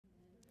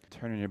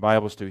Turn in your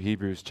Bibles to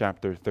Hebrews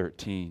chapter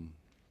 13,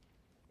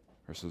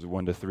 verses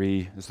 1 to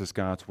 3. This is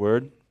God's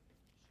Word.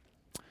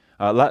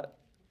 Let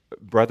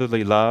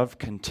brotherly love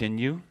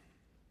continue.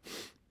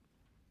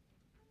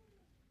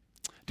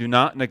 Do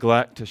not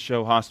neglect to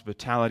show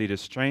hospitality to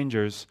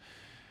strangers,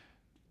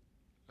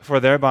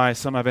 for thereby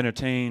some have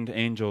entertained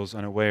angels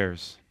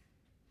unawares.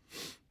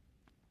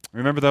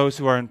 Remember those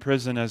who are in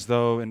prison as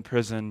though in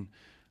prison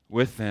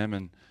with them,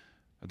 and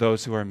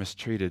those who are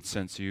mistreated,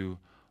 since you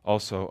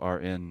also are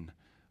in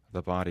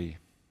the body.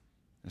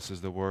 This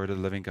is the word of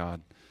the living God.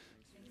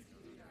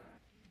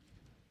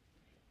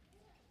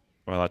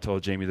 Well, I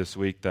told Jamie this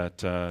week that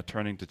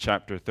turning to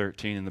chapter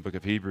 13 in the book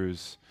of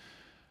Hebrews,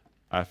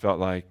 I felt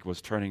like was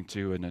turning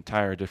to an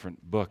entire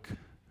different book.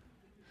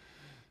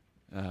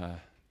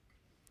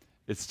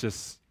 It's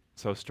just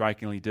so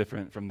strikingly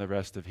different from the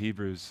rest of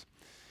Hebrews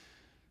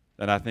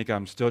that I think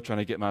I'm still trying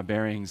to get my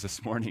bearings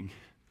this morning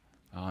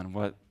on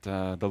what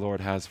the Lord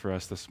has for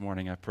us this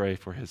morning. I pray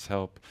for His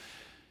help,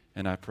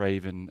 and I pray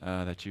even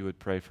that you would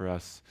pray for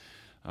us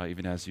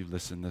even as you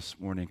listen this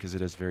morning, because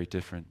it is very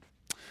different.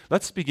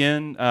 Let's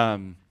begin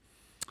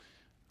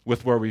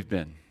with where we've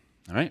been,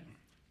 all right?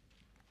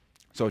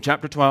 So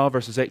chapter 12,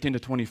 verses 18 to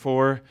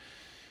 24,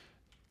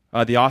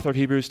 the author of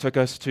Hebrews took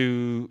us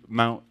to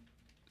Mount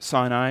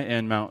Sinai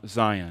and Mount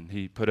Zion.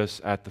 He put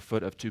us at the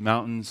foot of two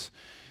mountains,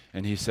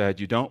 and he said,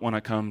 you don't want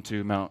to come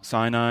to Mount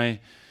Sinai.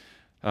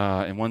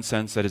 In one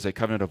sense, that is a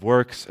covenant of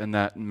works, and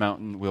that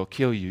mountain will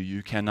kill you.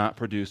 You cannot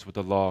produce what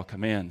the law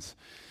commands.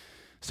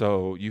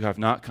 So you have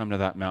not come to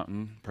that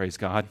mountain, praise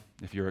God,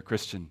 if you're a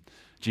Christian.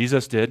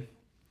 Jesus did.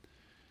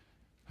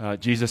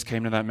 Jesus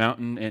came to that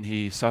mountain, and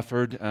He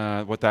suffered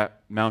what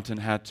that mountain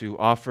had to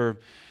offer,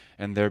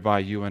 and thereby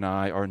you and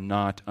I are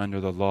not under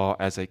the law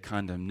as a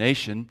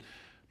condemnation,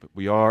 but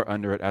we are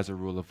under it as a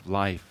rule of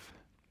life.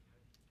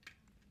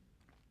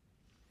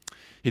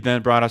 He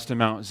then brought us to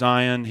Mount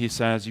Zion. He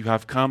says, you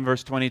have come,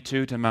 verse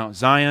 22, to Mount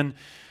Zion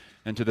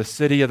and to the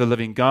city of the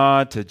living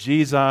God, to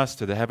Jesus,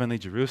 to the heavenly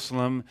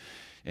Jerusalem,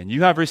 and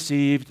you have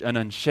received an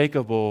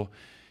unshakable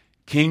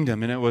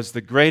kingdom. And it was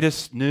the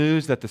greatest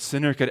news that the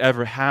sinner could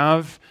ever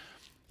have.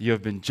 You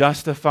have been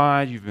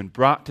justified. You've been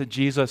brought to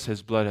Jesus.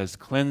 His blood has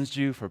cleansed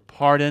you for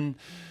pardon.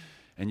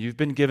 And you've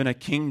been given a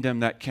kingdom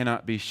that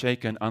cannot be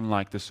shaken,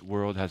 unlike this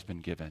world has been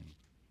given.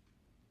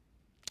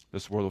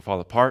 This world will fall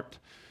apart.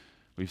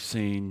 We've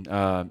seen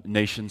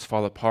nations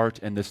fall apart,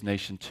 and this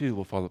nation too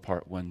will fall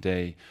apart one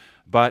day.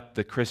 But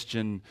the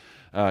Christian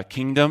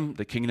kingdom,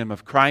 the kingdom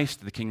of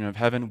Christ, the kingdom of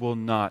heaven will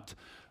not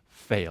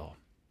fail.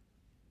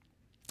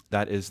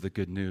 That is the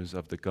good news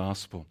of the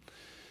gospel.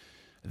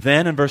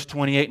 Then in verse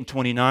 28 and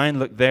 29,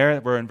 look there,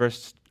 we're in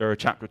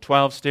chapter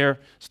 12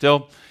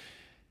 still.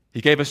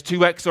 He gave us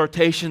two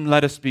exhortations.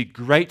 Let us be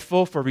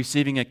grateful for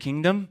receiving a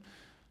kingdom,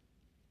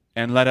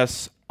 and let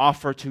us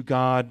offer to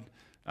God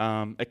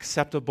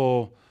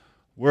acceptable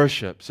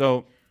worship.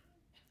 So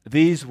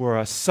these were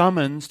a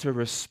summons to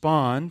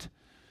respond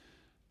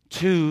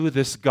to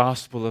this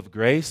gospel of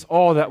grace,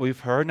 all that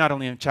we've heard, not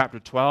only in chapter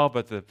 12,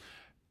 but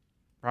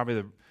probably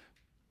the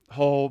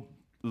whole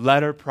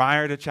letter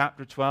prior to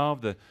chapter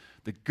 12,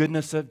 the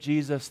goodness of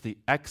Jesus, the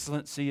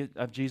excellency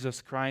of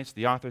Jesus Christ.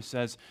 The author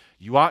says,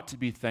 you ought to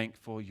be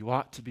thankful, you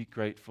ought to be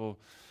grateful,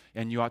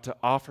 and you ought to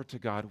offer to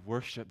God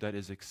worship that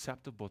is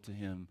acceptable to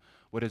Him.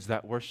 What is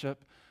that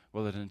worship?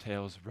 Well, it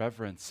entails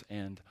reverence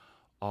and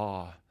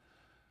awe,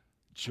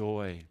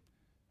 joy,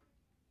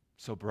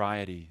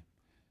 sobriety,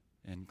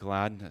 and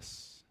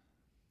gladness.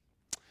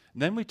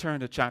 And then we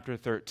turn to chapter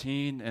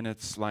 13, and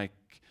it's like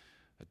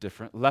a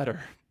different letter,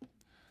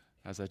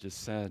 as I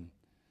just said.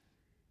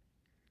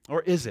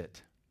 Or is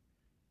it?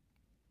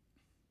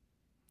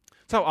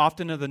 So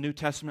often of the New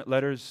Testament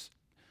letters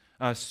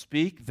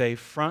speak, they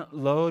front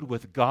load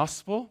with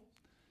gospel,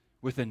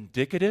 with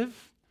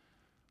indicative,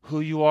 who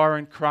you are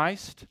in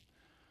Christ,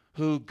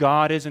 who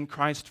God is in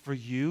Christ for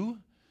you.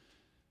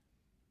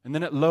 And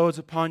then it loads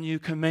upon you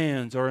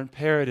commands or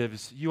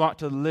imperatives. You ought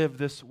to live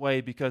this way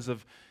because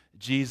of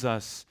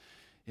Jesus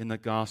in the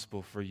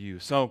gospel for you.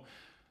 So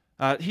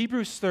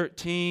Hebrews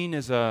 13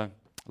 is a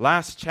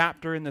last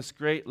chapter in this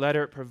great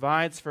letter. It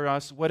provides for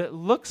us what it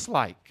looks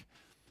like.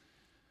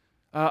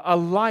 A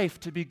life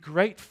to be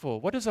grateful.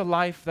 What does a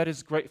life that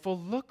is grateful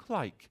look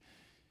like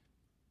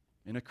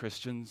in a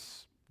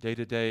Christian's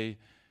day-to-day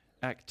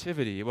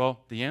activity? Well,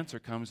 the answer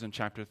comes in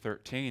chapter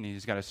 13.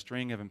 He's got a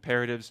string of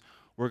imperatives.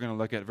 We're going to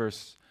look at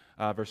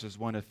verses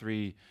 1 to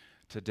 3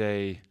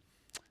 today.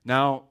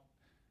 Now,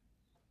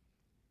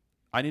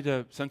 I need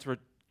to, since we're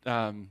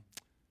have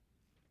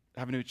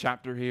a new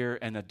chapter here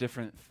and a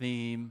different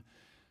theme,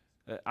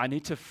 I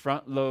need to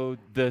front load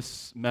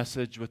this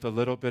message with a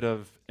little bit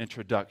of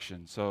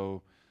introduction.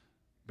 So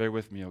bear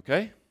with me,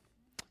 okay?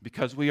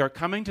 Because we are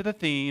coming to the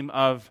theme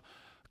of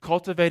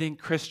cultivating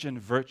Christian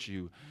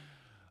virtue,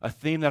 a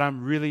theme that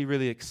I'm really,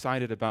 really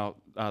excited about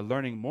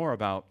learning more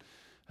about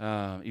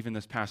even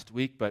this past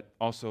week, but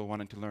also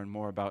wanting to learn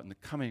more about in the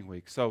coming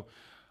week. So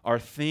our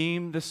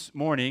theme this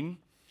morning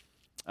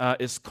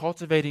is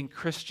cultivating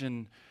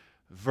Christian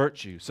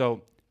virtue.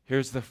 So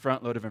Here's the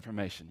front load of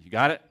information. You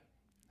got it?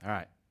 All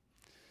right.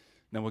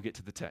 Then we'll get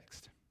to the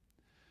text.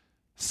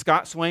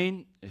 Scott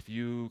Swain, if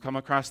you come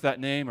across that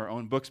name or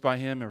own books by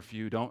him, or if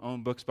you don't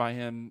own books by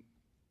him,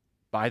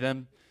 buy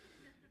them.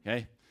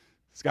 Okay?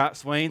 Scott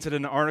Swain said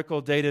in an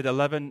article dated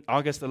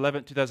August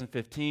 11,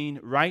 2015,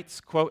 writes,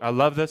 quote, I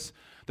love this,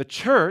 "The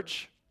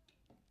church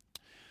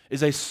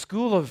is a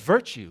school of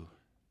virtue.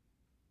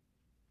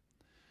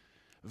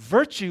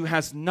 Virtue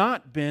has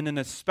not been an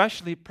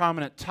especially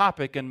prominent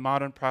topic in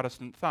modern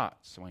Protestant thought,"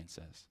 Swain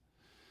says.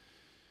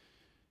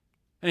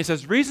 And he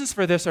says, reasons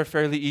for this are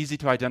fairly easy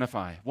to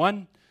identify.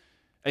 One,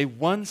 a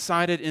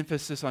one-sided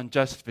emphasis on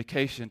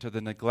justification to the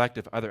neglect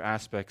of other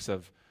aspects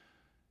of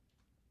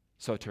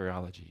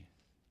soteriology.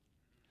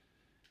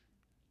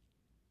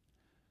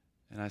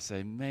 And I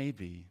say,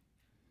 maybe.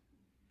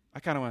 I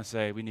kind of want to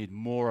say we need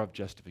more of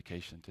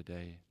justification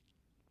today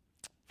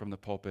from the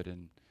pulpit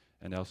and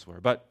elsewhere.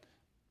 But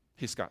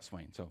he's Scott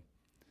Swain, so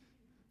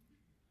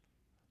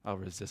I'll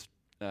resist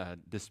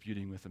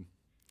disputing with him.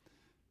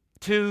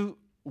 Two,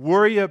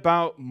 worry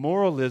about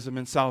moralism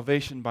and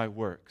salvation by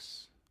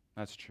works.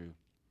 That's true.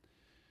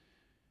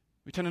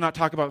 We tend to not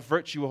talk about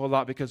virtue a whole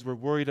lot because we're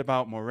worried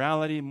about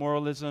morality,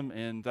 moralism,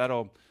 and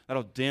that'll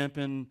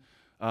dampen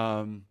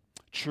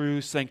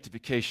true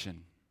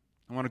sanctification.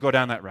 I want to go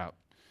down that route.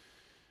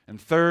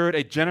 And third,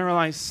 a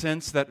generalized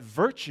sense that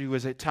virtue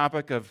is a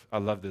topic of, I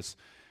love this,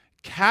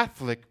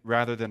 Catholic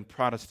rather than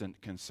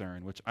Protestant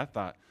concern, which I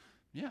thought,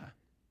 yeah.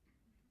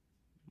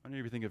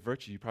 Whenever you think of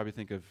virtue, you probably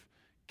think of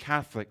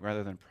Catholic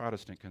rather than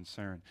Protestant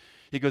concern.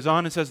 He goes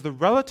on and says, the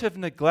relative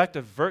neglect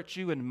of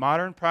virtue in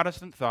modern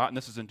Protestant thought, and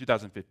this is in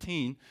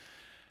 2015,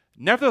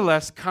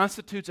 nevertheless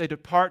constitutes a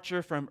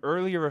departure from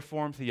earlier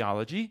Reformed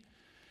theology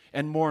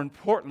and, more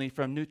importantly,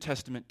 from New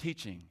Testament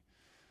teaching.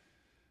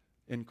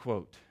 End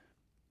quote.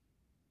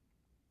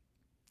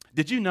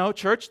 Did you know,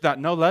 church, that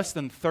no less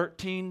than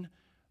 13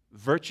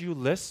 virtue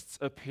lists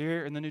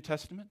appear in the New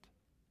Testament?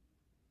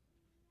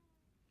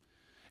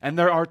 And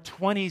there are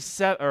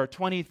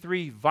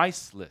 23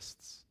 vice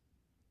lists.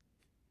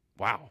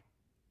 Wow.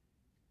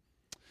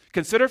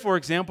 Consider, for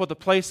example, the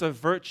place of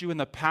virtue in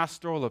the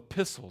pastoral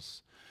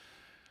epistles.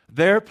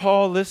 There,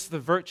 Paul lists the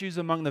virtues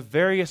among the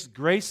various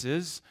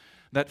graces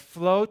that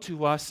flow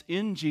to us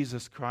in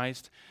Jesus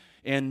Christ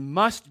and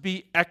must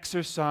be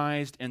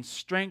exercised and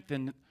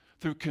strengthened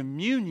through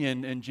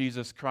communion in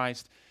Jesus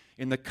Christ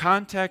in the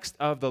context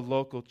of the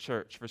local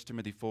church. 1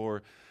 Timothy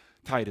 4,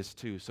 Titus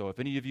 2. So if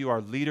any of you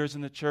are leaders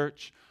in the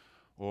church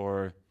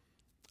or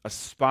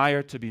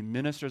aspire to be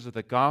ministers of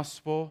the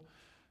gospel,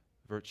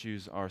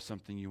 virtues are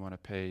something you want to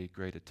pay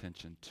great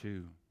attention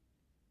to.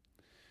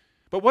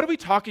 But what are we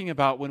talking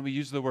about when we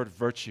use the word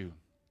virtue?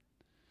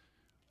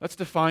 Let's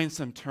define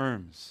some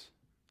terms.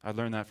 I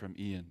learned that from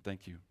Ian.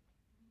 Thank you.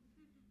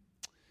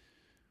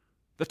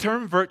 The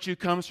term virtue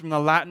comes from the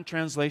Latin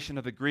translation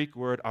of the Greek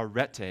word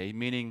arete,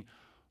 meaning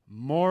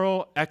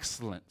moral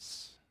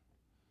excellence.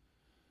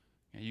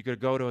 You could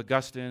go to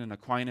Augustine and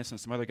Aquinas and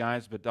some other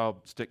guys, but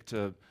I'll stick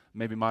to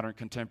maybe modern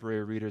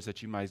contemporary readers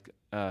that you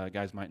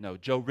guys might know.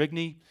 Joe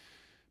Rigney,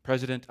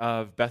 president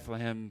of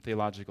Bethlehem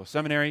Theological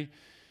Seminary,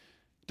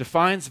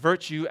 defines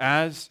virtue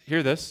as,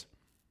 hear this,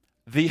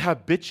 the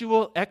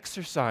habitual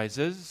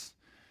exercises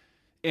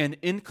and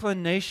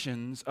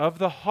inclinations of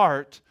the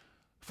heart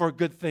for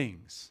good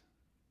things.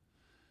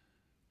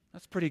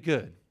 That's pretty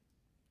good.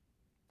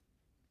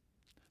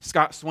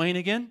 Scott Swain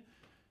again.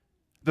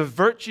 The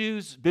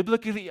virtues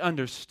biblically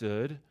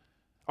understood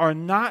are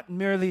not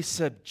merely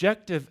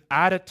subjective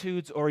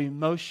attitudes or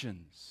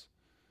emotions.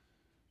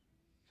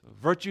 So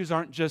virtues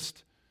aren't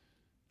just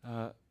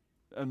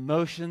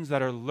emotions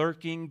that are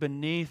lurking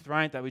beneath,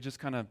 right, that we just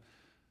kind of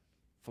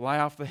fly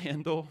off the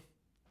handle.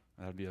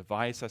 That would be a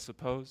vice, I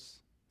suppose.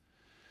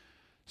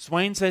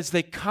 Swain says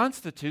they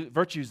constitute,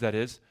 virtues that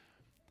is,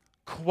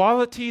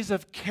 qualities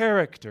of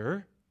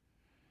character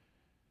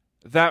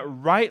that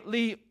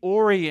rightly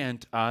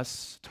orient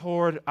us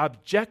toward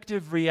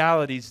objective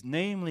realities,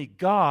 namely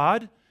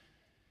God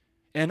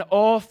and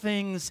all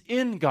things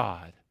in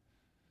God.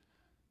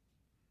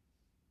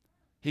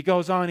 He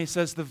goes on, he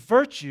says, the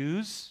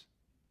virtues,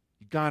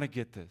 you got to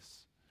get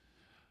this,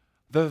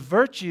 the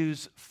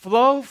virtues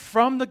flow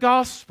from the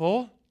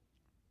gospel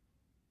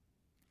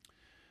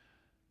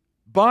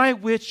by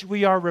which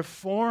we are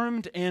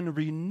reformed and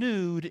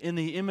renewed in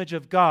the image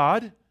of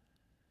God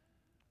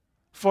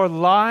for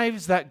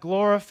lives that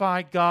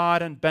glorify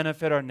God and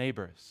benefit our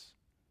neighbors.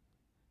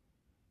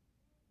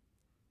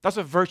 That's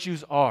what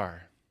virtues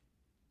are.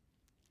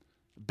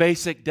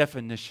 Basic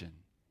definition.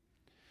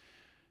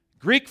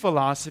 Greek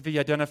philosophy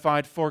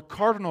identified 4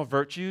 cardinal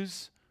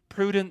virtues: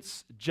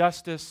 prudence,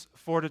 justice,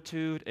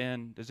 fortitude,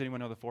 and does anyone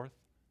know the fourth?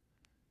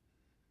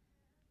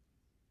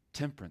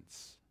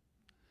 Temperance.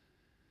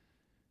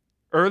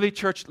 Early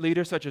church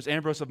leaders such as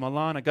Ambrose of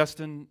Milan,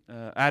 Augustine,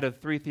 added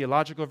 3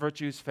 theological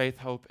virtues: faith,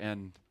 hope,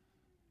 and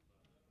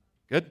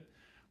good?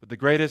 With the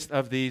greatest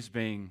of these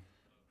being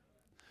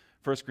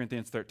 1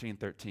 Corinthians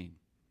 13:13.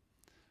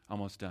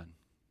 Almost done.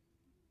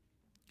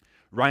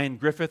 Ryan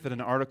Griffith, in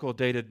an article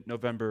dated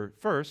November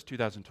 1st,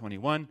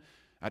 2021,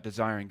 at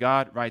Desiring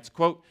God, writes,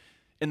 quote,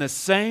 "In the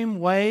same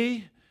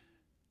way,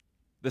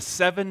 the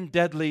 7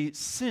 deadly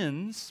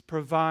sins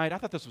provide," I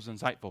thought this was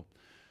insightful,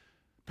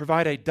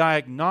 "provide a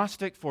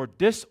diagnostic for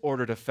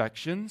disordered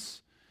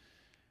affections.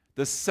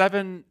 The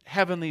 7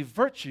 heavenly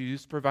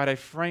virtues provide a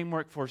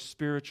framework for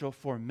spiritual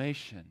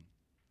formation."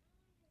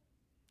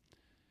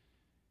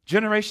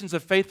 Generations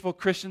of faithful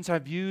Christians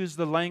have used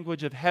the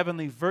language of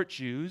heavenly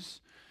virtues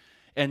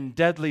and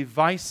deadly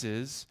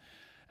vices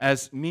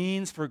as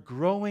means for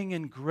growing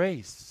in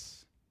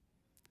grace.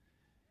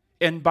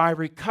 And by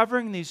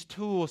recovering these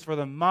tools for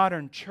the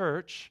modern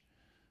church,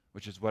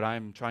 which is what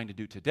I'm trying to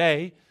do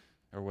today,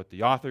 or what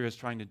the author is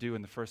trying to do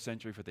in the first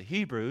century for the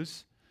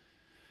Hebrews,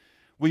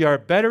 we are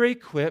better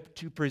equipped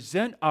to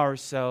present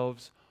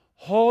ourselves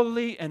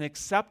holy and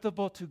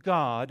acceptable to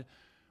God,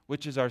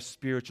 which is our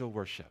spiritual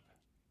worship.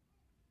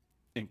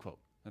 End quote.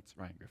 That's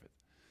Ryan Griffith.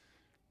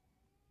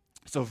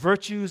 So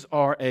virtues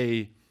are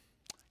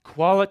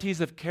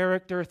qualities of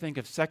character. Think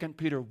of 2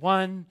 Peter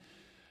 1,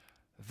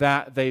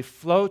 that they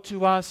flow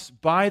to us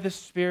by the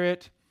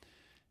Spirit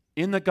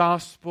in the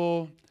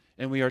gospel,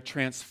 and we are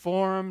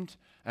transformed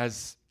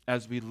as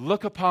we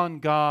look upon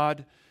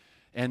God,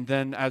 and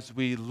then as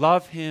we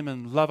love Him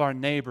and love our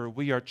neighbor,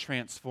 we are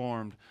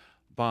transformed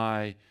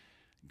by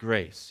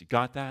grace. You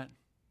got that?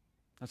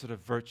 That's what a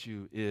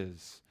virtue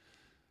is,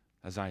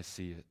 as I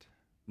see it.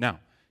 Now,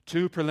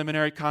 2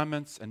 preliminary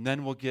comments, and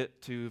then we'll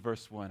get to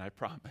verse 1, I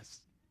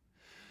promise.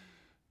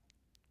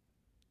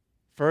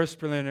 First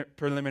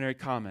preliminary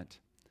comment.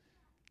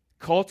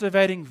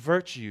 Cultivating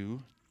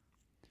virtue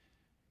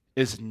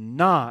is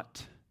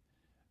not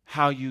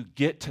how you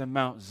get to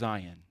Mount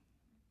Zion.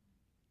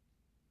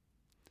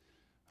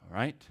 All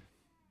right?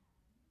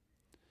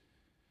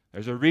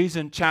 There's a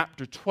reason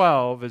chapter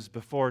 12 is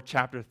before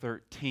chapter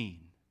 13.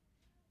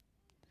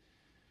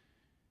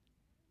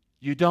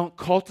 You don't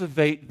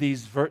cultivate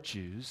these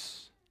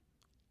virtues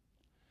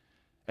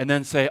and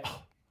then say,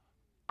 "Oh,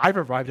 I've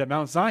arrived at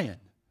Mount Zion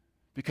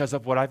because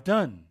of what I've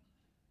done."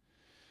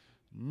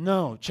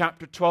 No,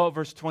 chapter 12,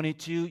 verse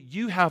 22,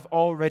 you have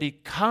already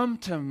come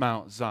to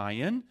Mount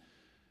Zion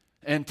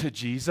and to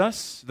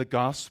Jesus, the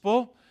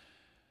gospel,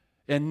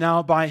 and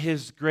now by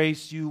His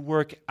grace you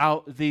work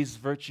out these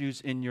virtues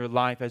in your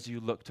life as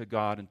you look to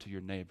God and to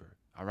your neighbor.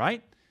 All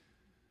right?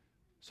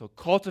 So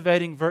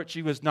cultivating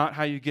virtue is not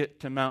how you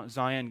get to Mount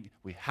Zion.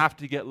 We have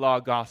to get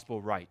law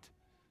gospel right.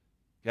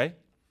 Okay?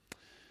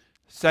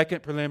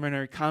 Second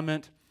preliminary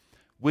comment.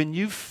 When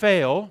you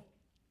fail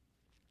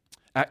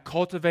at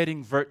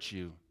cultivating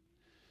virtue,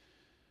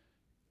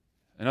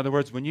 in other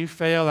words, when you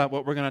fail at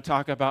what we're going to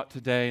talk about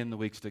today in the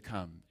weeks to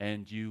come,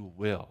 and you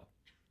will,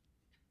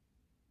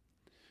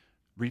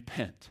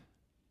 repent.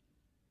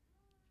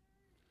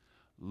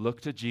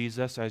 Look to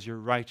Jesus as your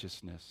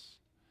righteousness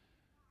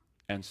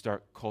and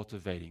start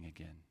cultivating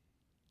again.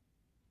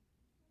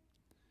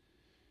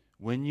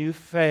 When you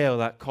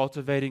fail at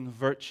cultivating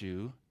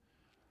virtue,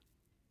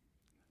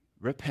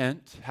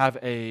 repent.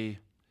 What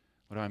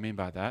do I mean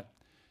by that?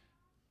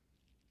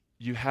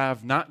 You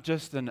have not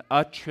just an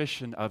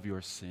attrition of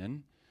your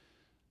sin,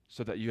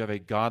 so that you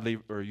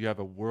have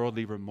a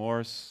worldly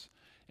remorse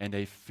and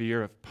a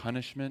fear of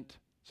punishment.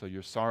 So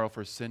you're sorrow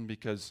for sin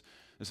because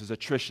this is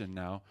attrition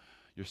now.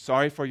 You're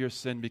sorry for your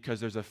sin because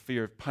there's a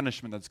fear of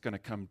punishment that's going to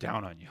come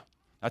down on you.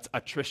 That's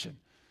attrition.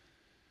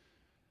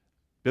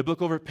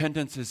 Biblical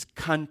repentance is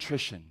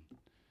contrition.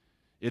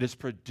 It is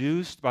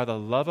produced by the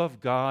love of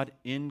God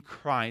in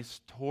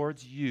Christ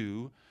towards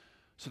you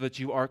so that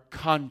you are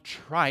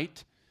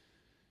contrite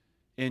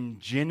and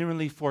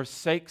genuinely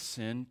forsake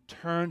sin,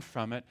 turn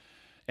from it,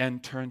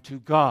 and turn to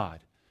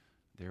God.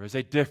 There is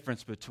a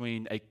difference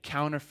between a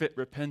counterfeit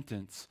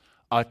repentance,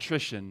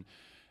 attrition,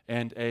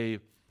 and a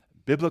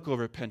biblical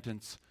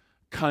repentance,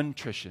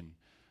 contrition.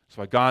 That's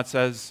why God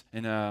says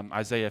in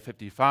Isaiah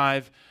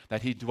 55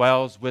 that He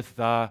dwells with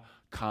the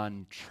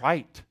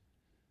contrite.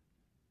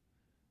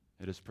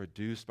 It is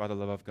produced by the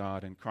love of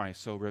God in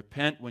Christ. So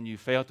repent when you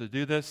fail to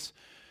do this.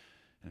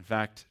 In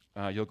fact,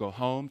 you'll go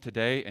home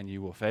today and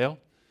you will fail.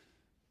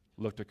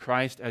 Look to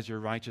Christ as your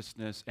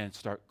righteousness and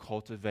start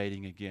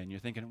cultivating again. You're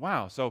thinking,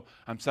 wow, so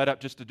I'm set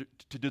up just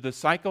to do this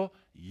cycle?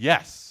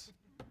 Yes.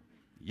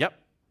 Yep.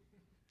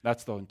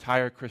 That's the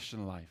entire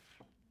Christian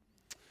life.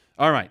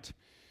 All right.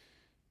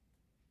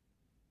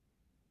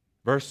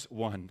 Verse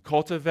 1,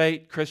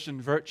 cultivate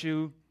Christian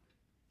virtue.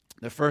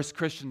 The first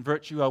Christian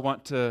virtue I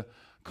want to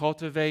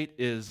cultivate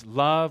is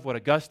love. What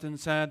Augustine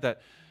said,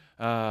 that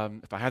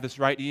if I have this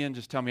right, Ian,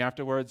 just tell me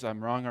afterwards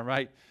I'm wrong or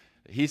right.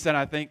 He said,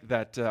 I think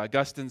that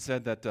Augustine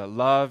said that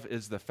love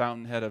is the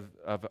fountainhead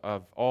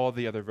of all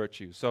the other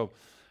virtues. So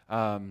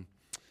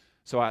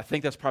I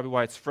think that's probably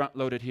why it's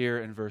front-loaded here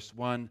in verse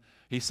 1.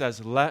 He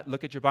says,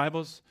 look at your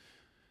Bibles,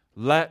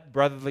 let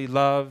brotherly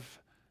love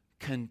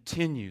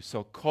continue.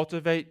 So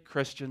cultivate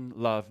Christian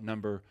love,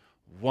 number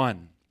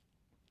 1.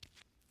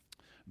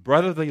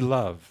 Brotherly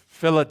love,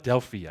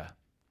 Philadelphia.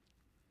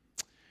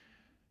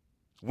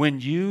 When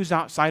used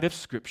outside of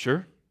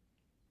Scripture,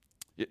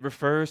 It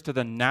refers to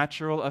the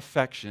natural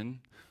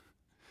affection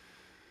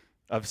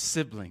of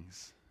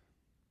siblings.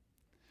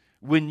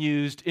 When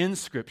used in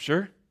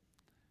Scripture,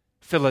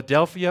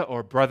 Philadelphia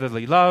or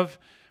brotherly love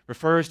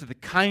refers to the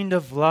kind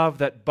of love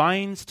that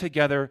binds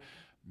together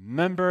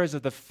members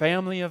of the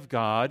family of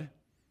God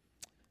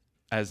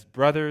as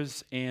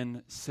brothers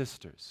and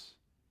sisters.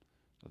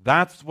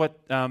 That's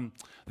what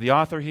the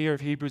author here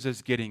of Hebrews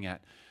is getting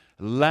at.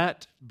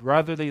 Let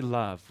brotherly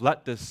love,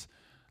 let this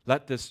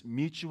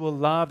mutual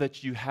love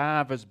that you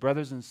have as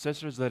brothers and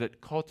sisters, let it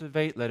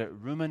cultivate, let it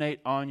ruminate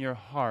on your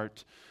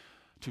heart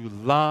to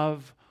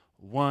love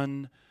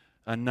one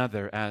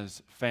another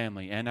as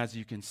family. And as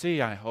you can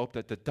see, I hope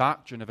that the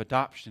doctrine of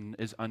adoption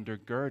is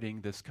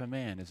undergirding this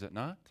command, is it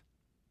not?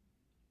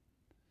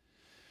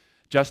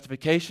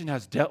 Justification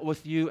has dealt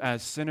with you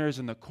as sinners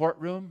in the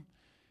courtroom.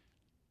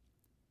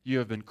 You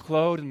have been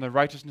clothed in the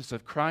righteousness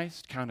of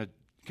Christ, counted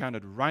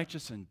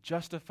righteous and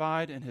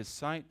justified in His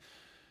sight.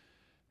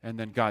 And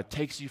then God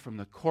takes you from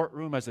the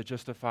courtroom as a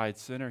justified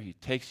sinner. He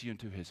takes you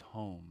into His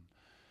home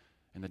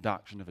in the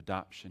doctrine of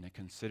adoption and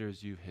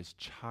considers you His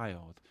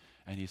child.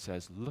 And He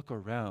says, look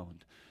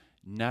around.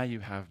 Now you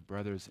have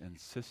brothers and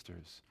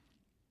sisters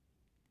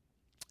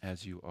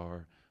as you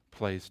are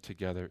placed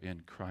together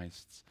in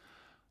Christ's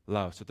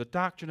love. So the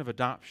doctrine of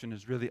adoption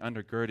is really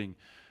undergirding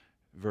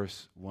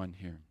verse 1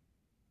 here.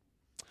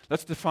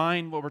 Let's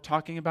define what we're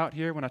talking about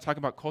here when I talk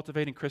about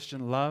cultivating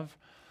Christian love.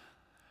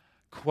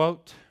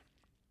 Quote,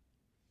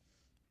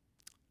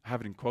 I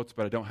have it in quotes,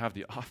 but I don't have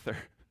the author.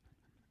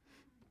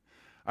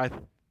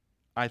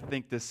 I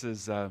think this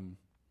is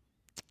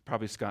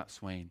probably Scott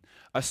Swain.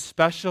 A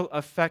special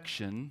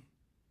affection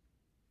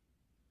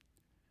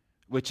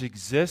which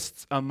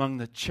exists among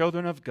the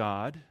children of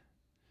God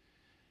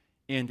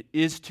and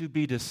is to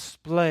be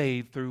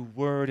displayed through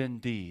word and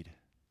deed.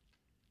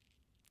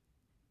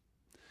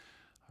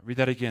 I'll read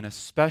that again. A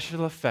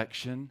special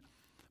affection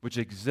which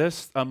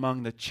exists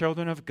among the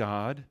children of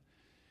God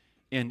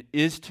and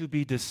is to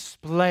be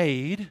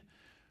displayed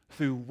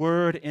through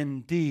word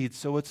and deed.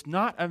 So it's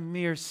not a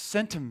mere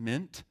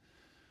sentiment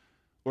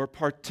or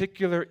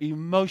particular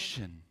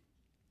emotion.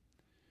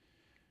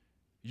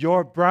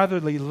 Your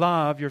brotherly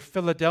love, your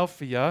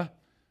Philadelphia,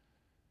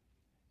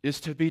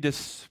 is to be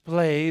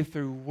displayed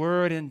through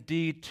word and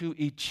deed to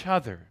each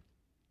other.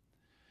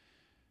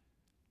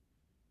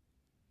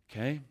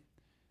 Okay?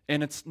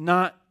 And it's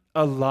not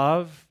a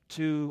love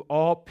to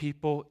all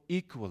people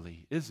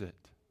equally, is it?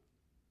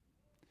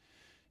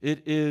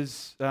 It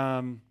is,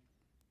 there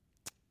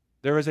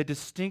is a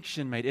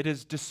distinction made. It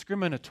is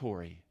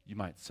discriminatory, you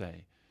might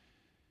say.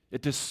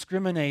 It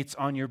discriminates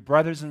on your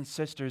brothers and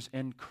sisters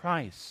in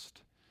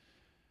Christ.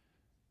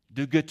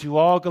 Do good to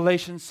all,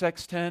 Galatians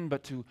 6:10,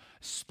 but to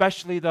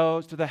especially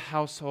those to the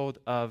household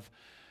of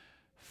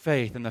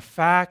faith. And the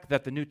fact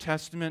that the New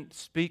Testament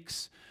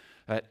speaks,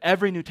 that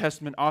every New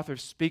Testament author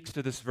speaks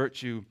to this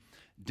virtue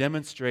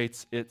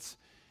demonstrates its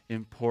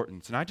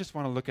importance. And I just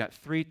want to look at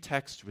 3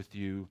 texts with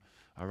you,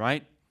 all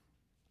right,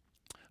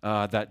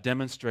 that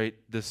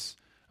demonstrate this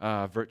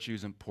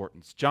virtue's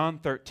importance. John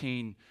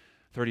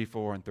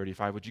 13:34 and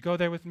 35. Would you go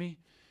there with me?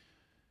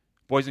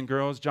 Boys and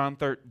girls,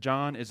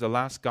 John is the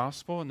last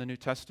gospel in the New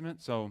Testament,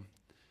 so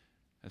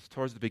it's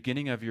towards the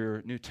beginning of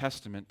your New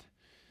Testament.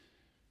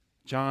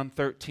 John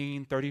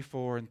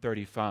 13:34 and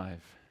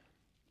 35.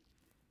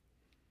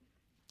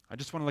 I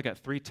just want to look at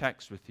 3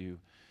 texts with you.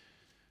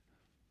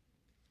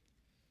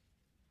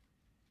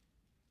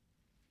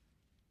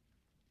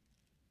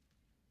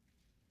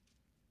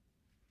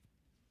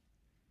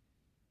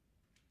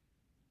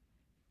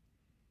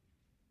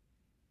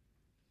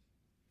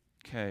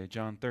 Okay,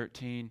 John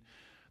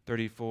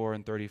 13:34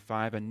 and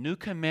 35. A new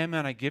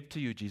commandment I give to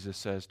you, Jesus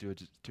says to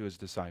His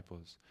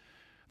disciples,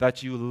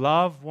 that you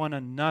love one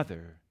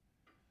another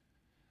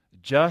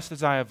just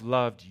as I have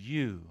loved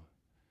you.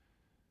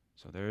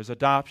 So there's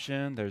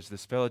adoption, there's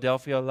this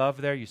Philadelphia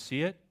love there, you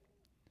see it?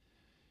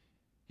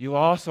 You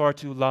also are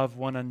to love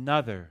one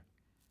another.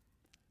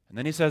 And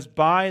then He says,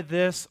 by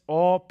this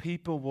all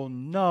people will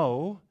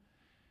know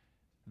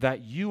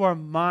that you are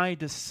my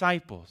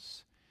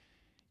disciples,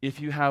 if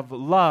you have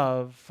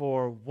love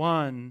for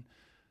one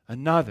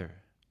another.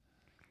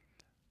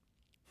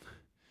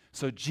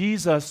 So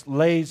Jesus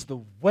lays the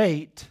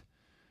weight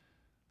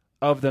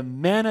of the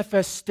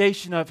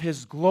manifestation of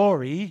His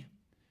glory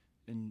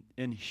on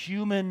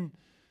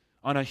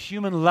a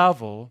human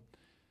level.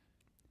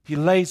 He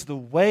lays the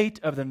weight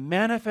of the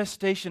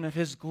manifestation of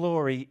His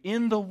glory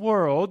in the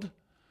world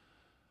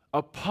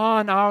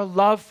upon our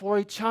love for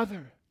each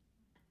other.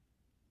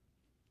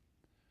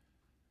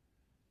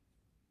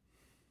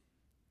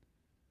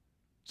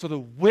 So the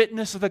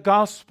witness of the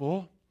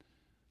gospel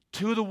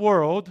to the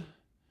world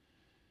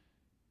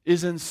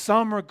is in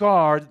some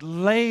regard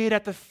laid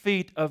at the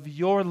feet of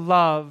your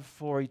love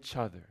for each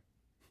other.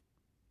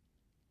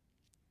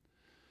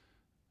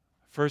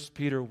 1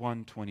 Peter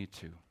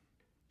 1:22,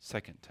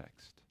 second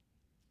text.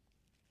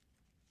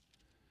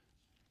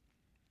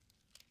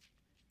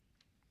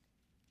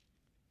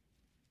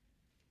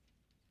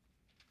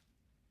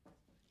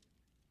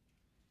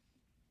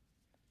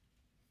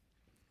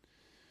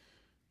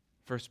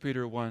 1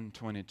 Peter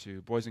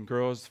 1:22. Boys and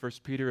girls, 1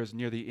 Peter is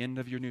near the end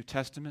of your New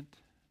Testament.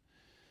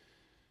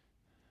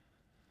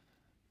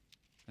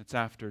 It's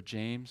after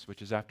James,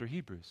 which is after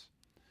Hebrews.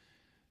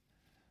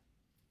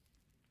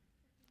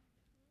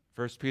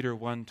 1 Peter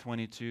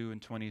 1:22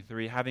 and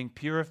 23. Having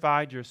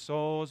purified your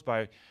souls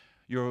by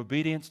your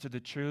obedience to the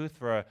truth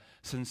for a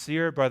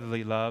sincere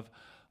brotherly love,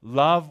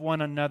 love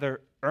one another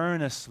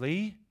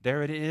earnestly.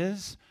 There it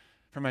is,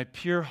 from a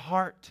pure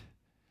heart.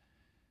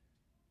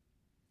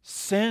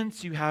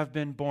 Since you have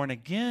been born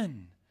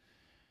again,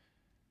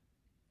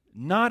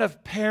 not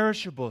of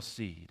perishable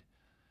seed,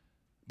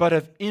 but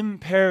of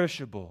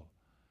imperishable,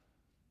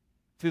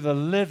 through the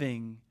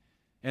living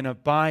and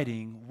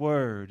abiding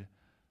Word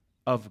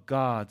of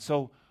God.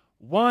 So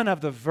one of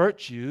the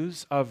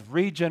virtues of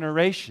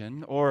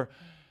regeneration, or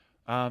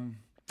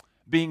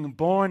being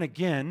born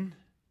again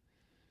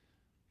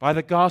by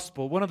the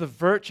gospel, one of the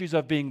virtues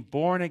of being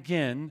born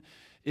again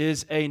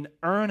is an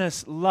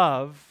earnest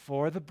love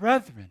for the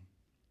brethren.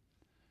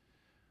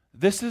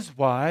 This is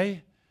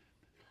why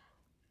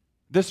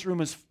this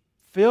room is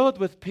filled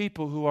with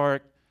people who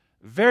are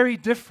very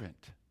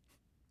different.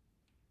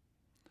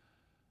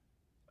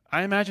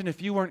 I imagine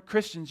if you weren't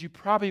Christians, you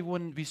probably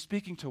wouldn't be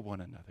speaking to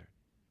one another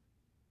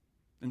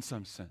in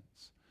some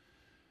sense.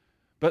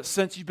 But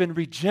since you've been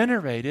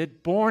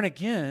regenerated, born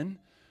again,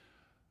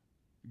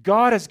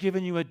 God has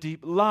given you a deep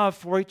love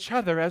for each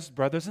other as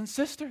brothers and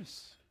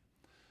sisters.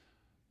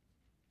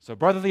 So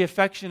brotherly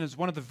affection is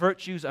one of the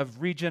virtues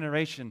of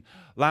regeneration.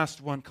 Last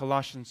one,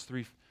 Colossians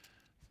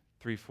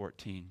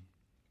 3:14.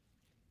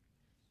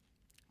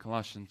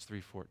 Colossians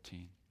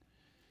 3:14.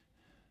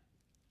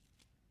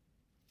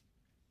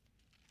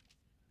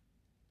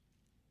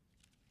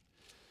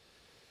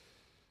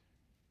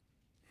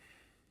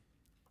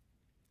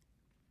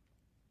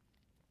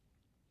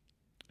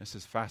 This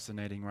is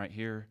fascinating right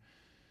here.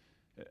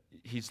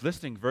 He's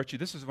listing virtue.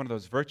 This is one of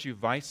those virtue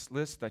vice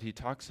lists that he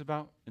talks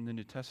about in the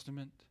New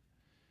Testament.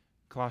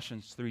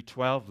 Colossians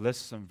 3:12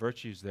 lists some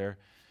virtues there.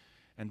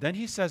 And then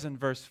he says in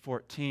verse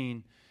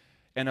 14,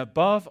 and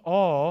above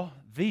all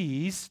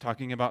these,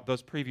 talking about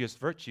those previous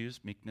virtues,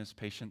 meekness,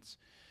 patience,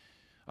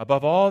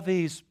 above all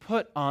these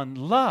put on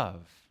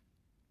love,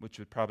 which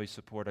would probably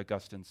support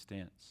Augustine's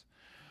stance,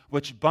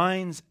 which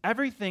binds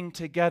everything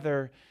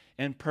together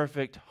in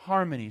perfect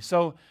harmony.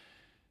 So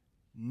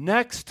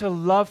next to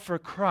love for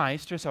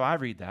Christ, here's how I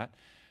read that.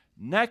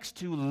 Next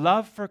to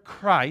love for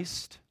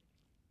Christ,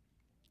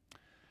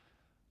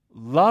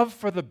 love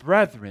for the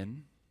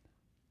brethren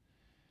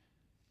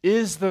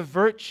is the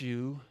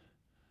virtue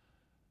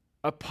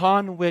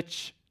upon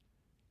which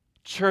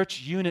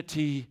church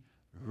unity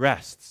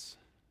rests.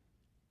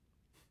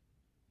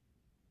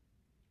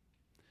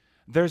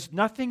 There's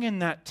nothing in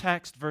that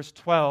text, verse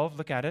 12,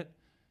 look at it,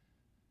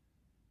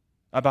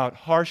 about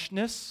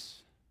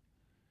harshness,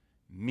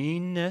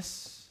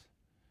 meanness,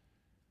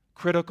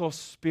 critical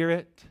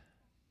spirit,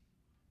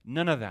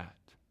 none of that.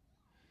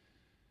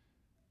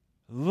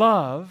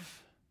 Love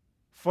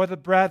for the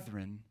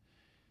brethren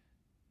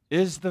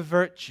is the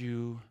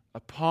virtue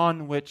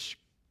upon which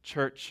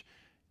church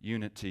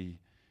unity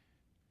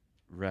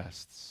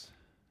rests.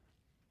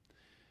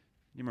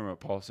 You remember what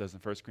Paul says in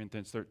 1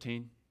 Corinthians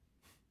 13?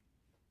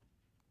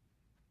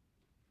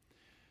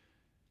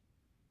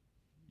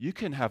 You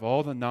can have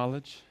all the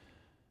knowledge.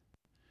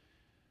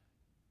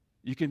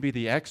 You can be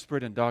the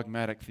expert in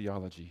dogmatic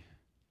theology.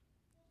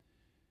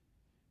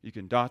 You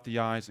can dot the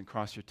I's and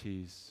cross your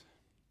T's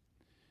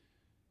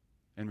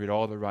and read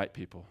all the right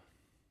people.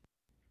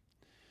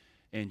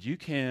 And you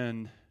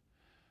can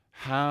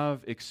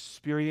have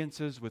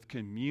experiences with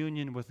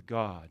communion with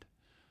God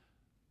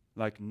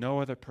like no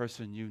other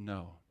person you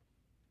know.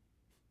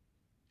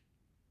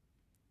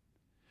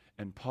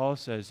 And Paul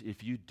says,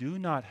 if you do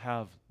not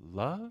have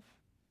love,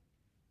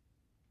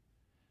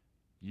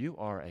 you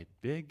are a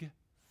big,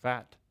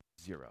 fat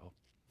zero.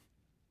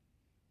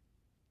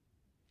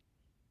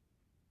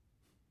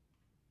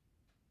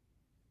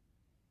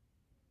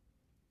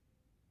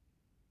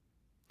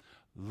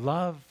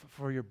 Love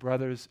for your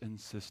brothers and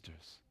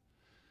sisters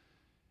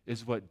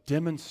is what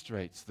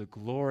demonstrates the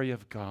glory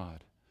of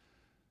God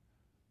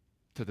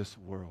to this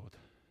world.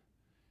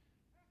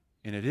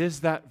 And it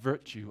is that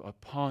virtue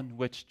upon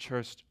which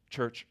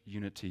church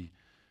unity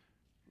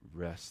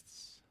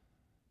rests.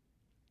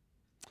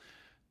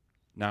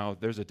 Now,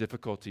 there's a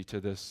difficulty to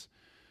this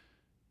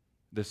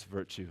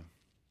virtue,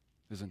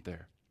 isn't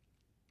there?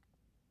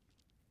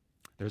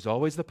 There's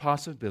always the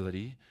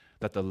possibility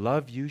that the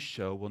love you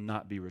show will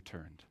not be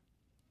returned.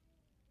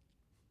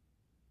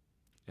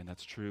 And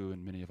that's true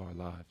in many of our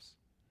lives.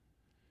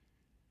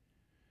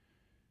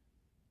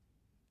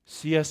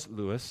 C.S.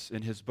 Lewis,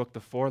 in his book,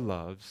 The Four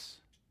Loves,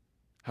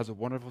 has a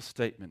wonderful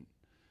statement.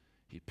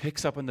 He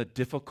picks up on the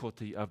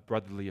difficulty of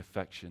brotherly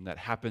affection that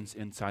happens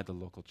inside the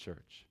local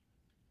church.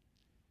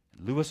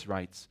 Lewis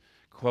writes,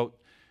 quote,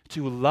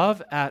 to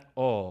love at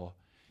all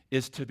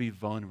is to be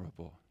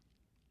vulnerable.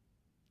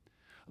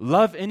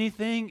 Love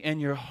anything and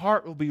your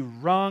heart will be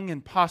wrung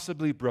and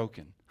possibly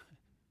broken.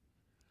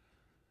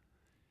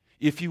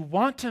 If you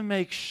want to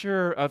make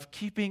sure of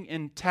keeping it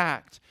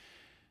intact,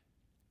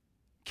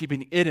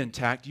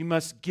 you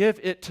must give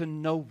it to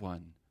no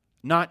one,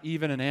 not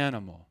even an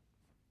animal.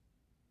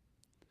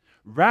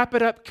 Wrap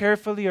it up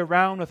carefully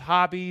around with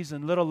hobbies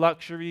and little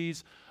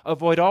luxuries.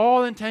 Avoid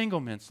all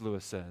entanglements,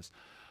 Lewis says.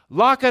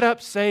 Lock it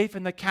up safe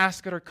in the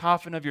casket or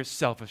coffin of your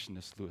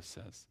selfishness, Lewis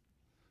says.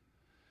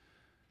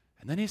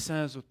 And then he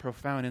says with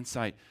profound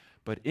insight,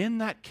 but in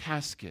that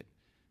casket,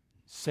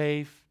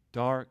 safe,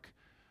 dark,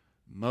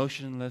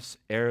 motionless,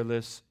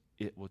 airless,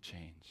 it will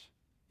change.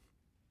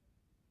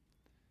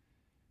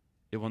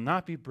 It will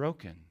not be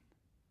broken.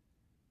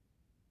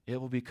 It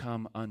will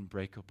become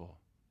unbreakable,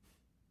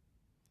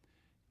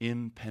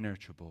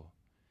 impenetrable,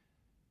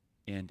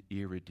 and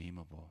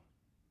irredeemable.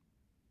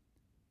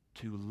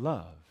 To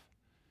love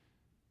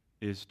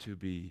is to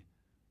be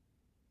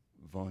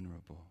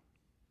vulnerable.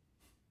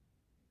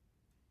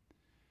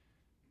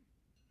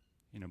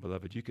 You know,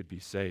 beloved, you could be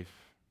safe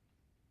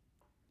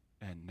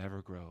and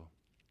never grow.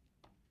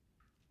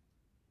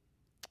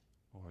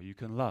 Or you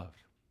can love,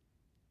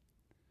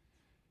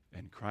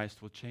 and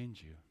Christ will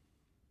change you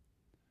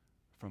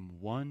from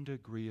one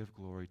degree of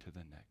glory to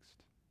the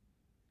next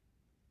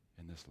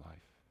in this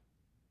life.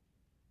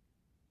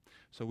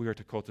 So we are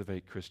to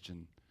cultivate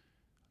Christian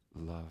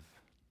love.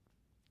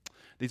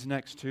 These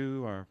next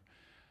two are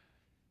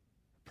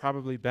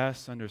probably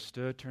best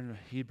understood. Turn to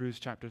Hebrews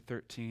chapter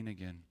 13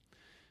 again.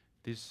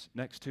 These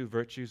next two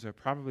virtues are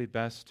probably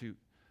best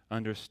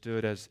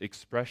understood as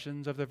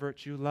expressions of the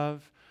virtue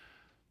love,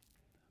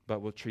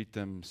 but we'll treat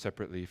them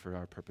separately for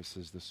our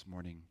purposes this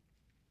morning.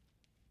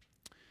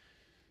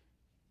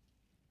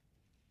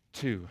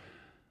 2,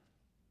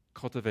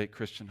 cultivate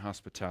Christian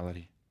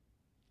hospitality.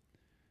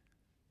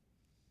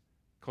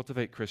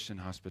 Cultivate Christian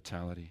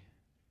hospitality.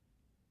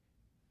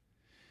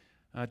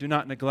 Do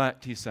not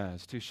neglect, he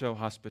says, to show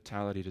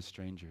hospitality to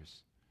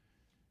strangers,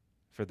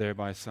 for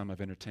thereby some have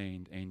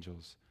entertained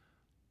angels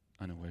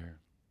unaware.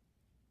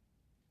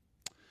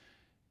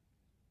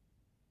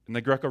 In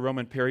the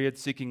Greco-Roman period,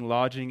 seeking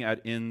lodging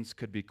at inns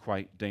could be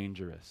quite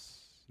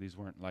dangerous. These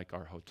weren't like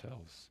our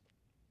hotels.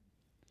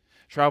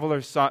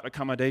 Travelers sought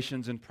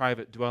accommodations in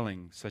private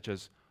dwellings, such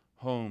as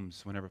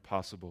homes, whenever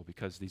possible,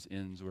 because these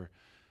inns were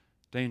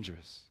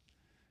dangerous.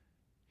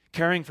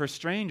 Caring for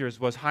strangers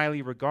was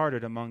highly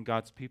regarded among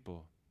God's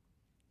people.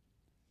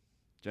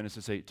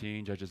 Genesis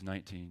 18, Judges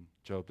 19,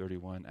 Job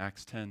 31,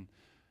 Acts 10,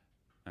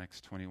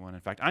 Acts 21.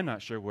 In fact, I'm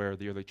not sure where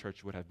the early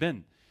church would have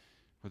been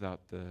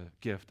without the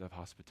gift of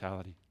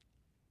hospitality.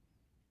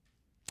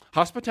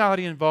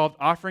 Hospitality involved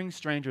offering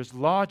strangers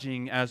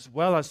lodging as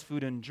well as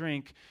food and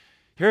drink.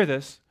 Hear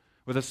this,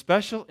 with a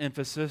special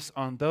emphasis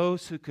on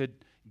those who could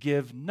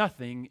give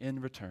nothing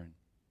in return.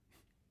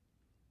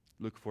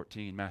 Luke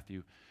 14,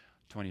 Matthew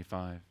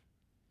 25.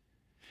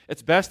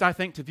 It's best, I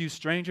think, to view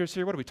strangers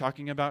here. What are we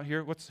talking about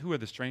here? Who are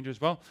the strangers?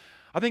 Well,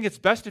 I think it's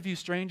best to view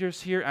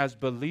strangers here as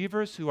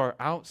believers who are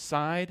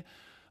outside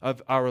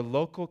of our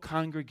local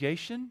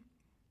congregation.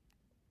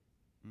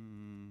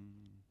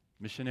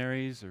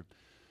 Missionaries or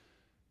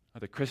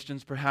other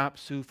Christians,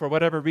 perhaps, who, for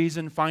whatever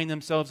reason, find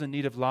themselves in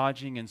need of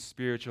lodging and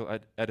spiritual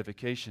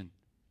edification.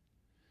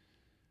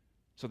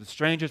 So the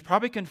stranger is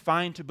probably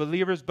confined to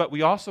believers, but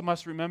we also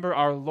must remember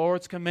our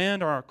Lord's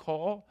command or our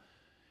call.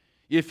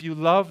 If you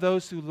love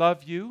those who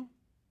love you,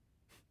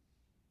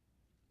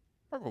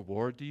 what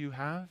reward do you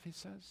have, he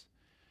says?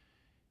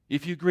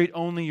 If you greet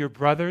only your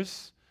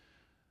brothers,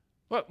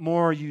 what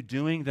more are you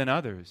doing than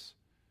others?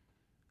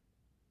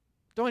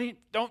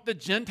 Don't the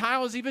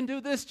Gentiles even do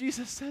this,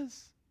 Jesus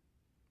says?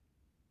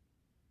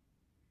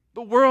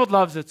 The world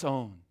loves its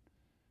own.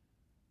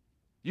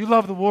 You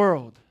love the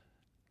world.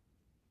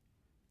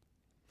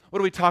 What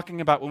are we talking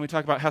about when we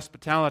talk about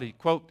hospitality?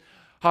 Quote,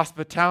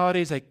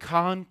 hospitality is a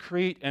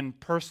concrete and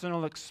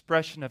personal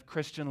expression of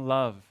Christian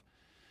love,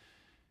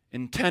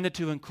 intended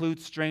to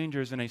include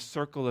strangers in a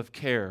circle of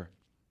care.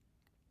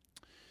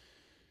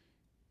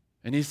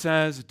 And he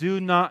says,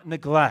 do not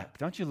neglect.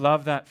 Don't you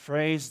love that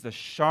phrase? The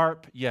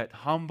sharp yet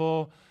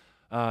humble,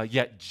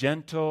 yet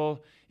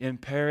gentle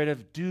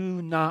imperative.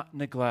 Do not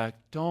neglect.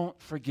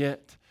 Don't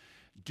forget.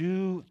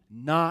 Do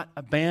not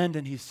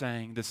abandon, he's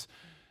saying, this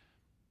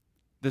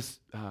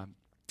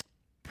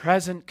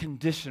present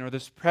condition or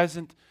this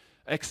present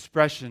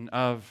expression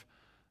of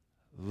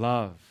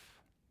love.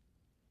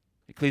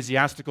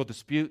 Ecclesiastical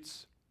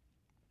disputes.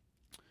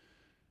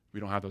 We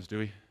don't have those, do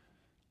we?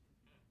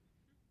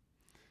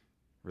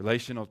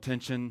 Relational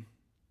tension.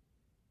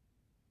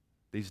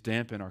 These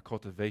dampen our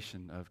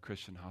cultivation of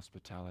Christian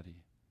hospitality.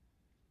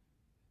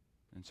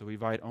 And so we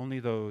invite only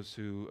those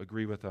who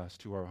agree with us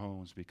to our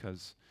homes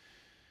because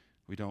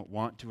we don't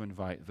want to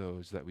invite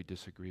those that we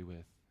disagree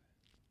with.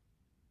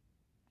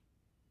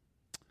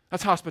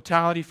 That's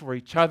hospitality for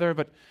each other,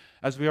 but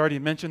as we already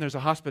mentioned, there's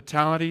a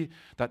hospitality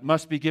that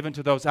must be given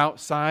to those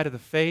outside of the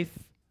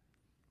faith.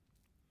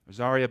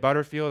 Rosaria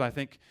Butterfield, I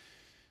think,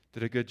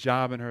 did a good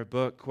job in her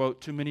book.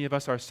 Quote, too many of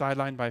us are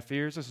sidelined by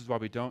fears. This is why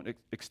we don't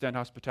extend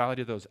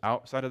hospitality to those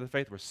outside of the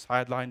faith. We're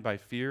sidelined by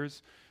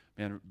fears.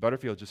 Man,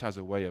 Butterfield just has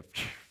a way of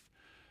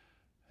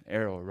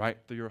arrow right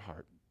through your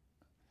heart.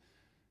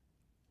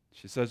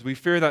 She says, we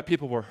fear that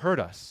people will hurt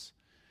us.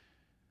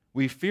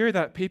 We fear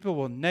that people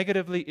will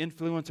negatively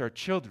influence our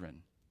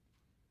children.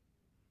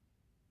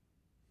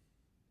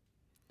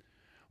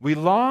 We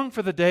long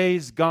for the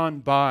days gone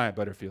by,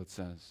 Butterfield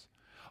says.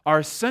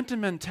 Our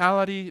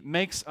sentimentality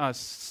makes us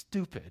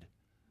stupid.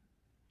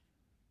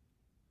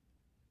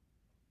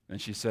 And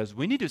she says,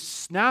 we need to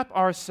snap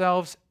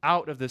ourselves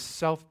out of this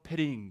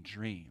self-pitying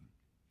dream.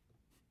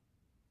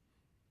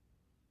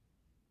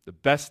 The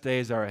best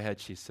days are ahead,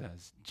 she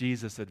says.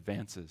 Jesus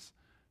advances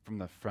from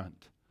the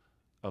front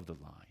of the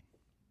line.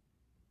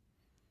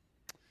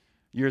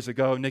 Years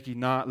ago, Nikki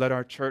Knott led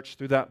our church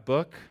through that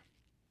book.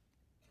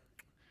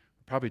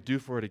 We'll probably due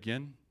for it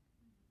again.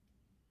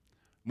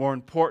 More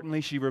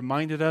importantly, she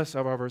reminded us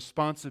of our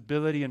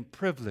responsibility and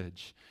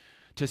privilege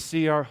to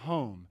see our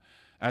home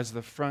as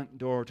the front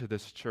door to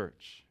this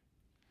church,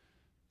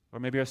 or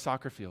maybe a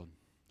soccer field,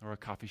 or a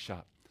coffee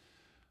shop,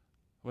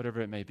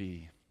 whatever it may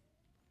be.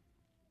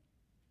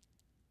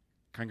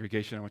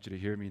 Congregation, I want you to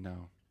hear me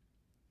now.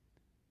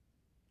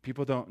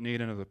 People don't need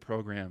another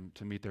program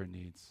to meet their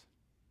needs.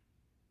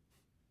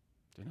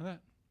 Do you know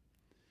that?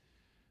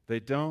 They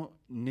don't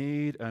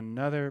need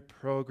another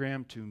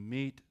program to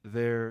meet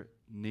their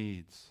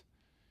needs.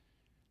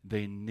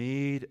 They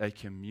need a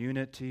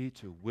community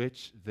to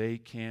which they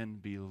can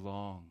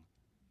belong.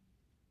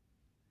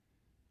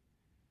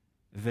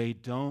 They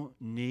don't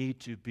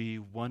need to be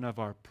one of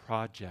our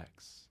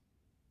projects.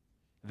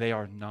 They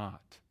are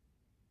not.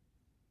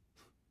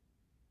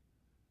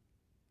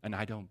 And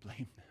I don't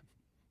blame them.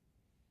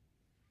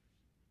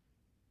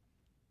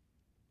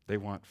 They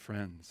want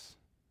friends.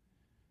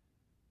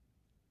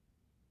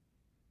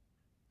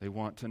 They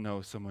want to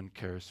know someone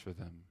cares for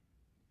them.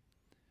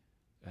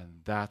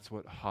 And that's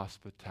what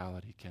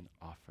hospitality can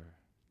offer.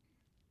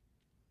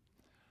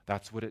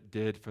 That's what it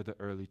did for the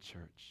early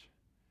church.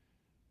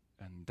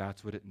 And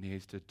that's what it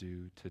needs to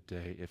do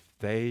today. If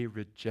they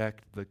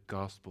reject the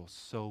gospel,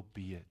 so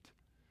be it.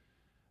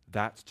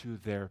 That's to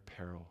their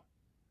peril.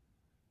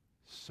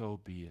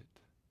 So be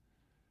it.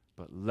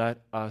 But let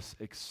us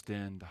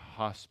extend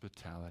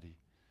hospitality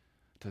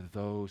to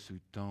those who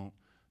don't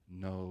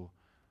know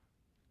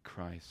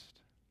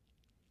Christ.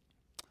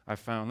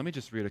 let me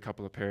just read a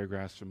couple of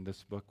paragraphs from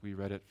this book. We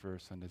read it for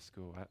Sunday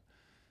school.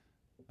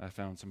 I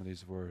found some of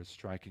these words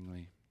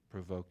strikingly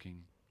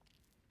provoking.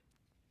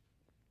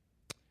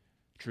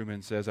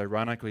 Truman says,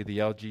 ironically, the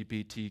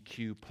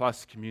LGBTQ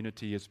plus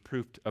community is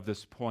proof of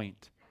this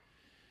point.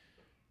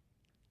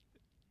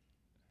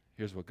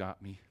 Here's what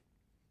got me.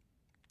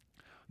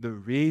 The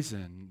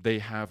reason they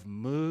have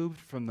moved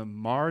from the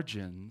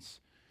margins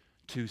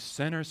to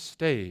center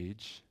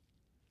stage,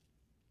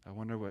 I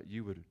wonder what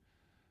your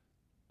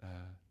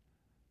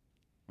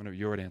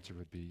answer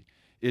would be,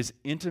 is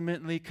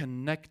intimately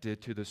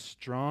connected to the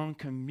strong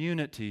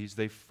communities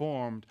they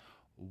formed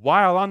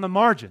while on the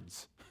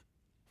margins.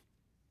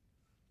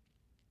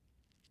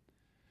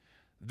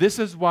 This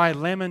is why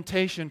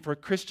lamentation for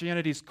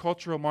Christianity's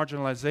cultural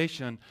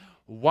marginalization,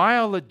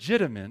 while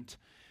legitimate,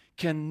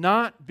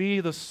 cannot be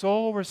the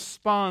sole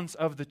response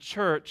of the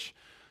church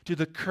to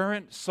the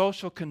current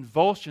social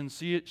convulsions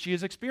she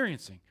is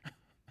experiencing.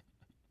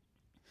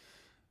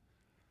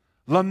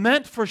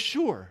 Lament for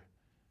sure,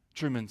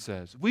 Truman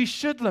says. We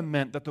should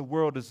lament that the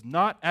world is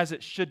not as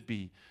it should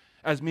be,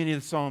 as many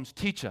of the Psalms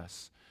teach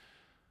us.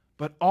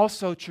 But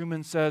also,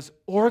 Truman says,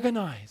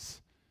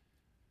 organize.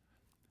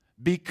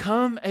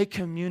 Become a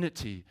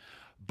community.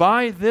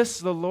 By this,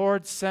 the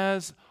Lord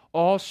says,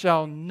 all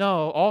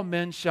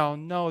men shall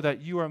know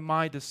that you are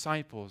my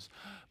disciples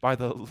by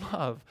the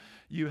love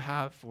you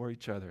have for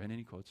each other. And then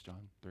he quotes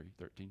John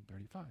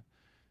 13:35.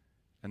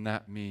 And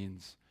that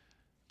means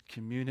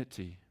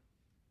community.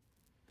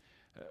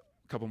 A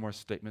couple more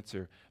statements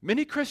here.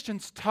 Many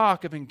Christians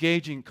talk of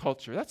engaging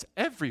culture. That's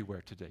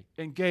everywhere today.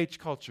 Engage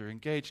culture,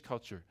 engage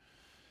culture.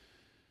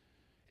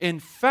 In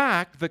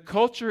fact, the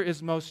culture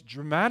is most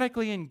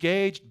dramatically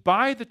engaged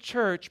by the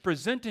church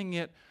presenting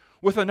it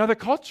with another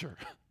culture.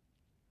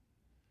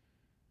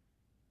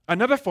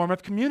 Another form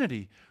of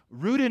community,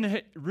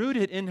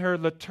 rooted in her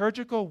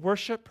liturgical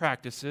worship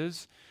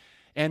practices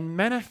and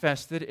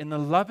manifested in the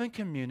loving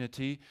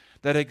community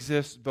that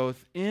exists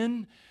both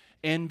in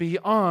and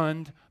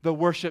beyond the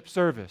worship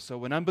service. So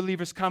when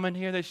unbelievers come in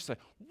here, they should say,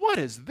 what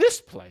is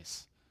this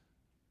place?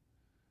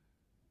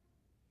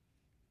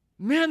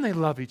 Man, they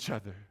love each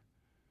other.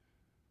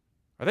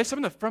 Are they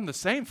from the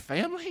same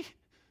family?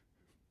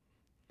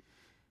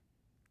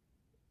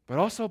 But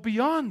also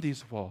beyond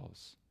these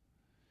walls.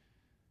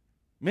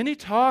 Many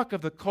talk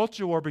of the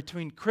culture war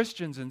between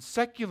Christians and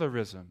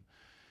secularism,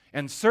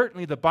 and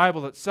certainly the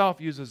Bible itself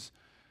uses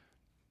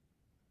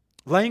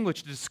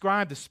language to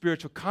describe the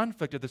spiritual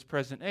conflict of this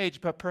present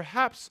age, but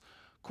perhaps,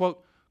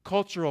 quote,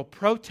 cultural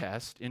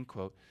protest, end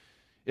quote,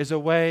 is a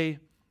way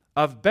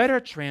of better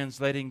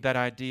translating that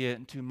idea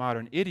into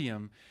modern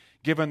idiom,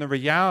 given the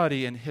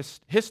reality and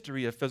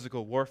history of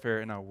physical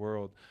warfare in our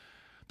world.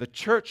 The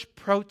church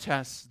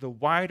protests the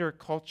wider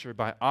culture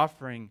by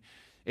offering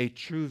a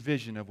true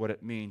vision of what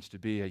it means to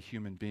be a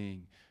human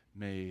being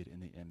made in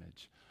the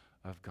image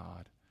of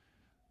God.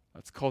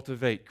 Let's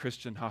cultivate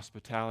Christian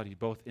hospitality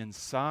both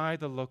inside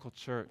the local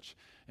church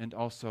and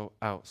also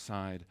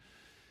outside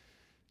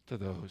to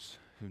those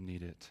who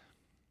need it.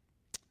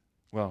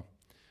 Well,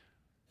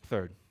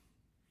 third,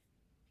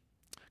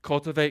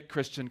 cultivate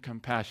Christian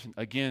compassion.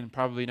 Again,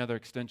 probably another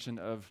extension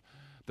of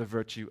the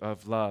virtue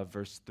of love.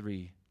 Verse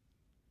 3.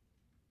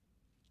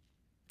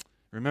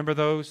 Remember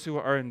those who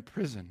are in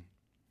prison,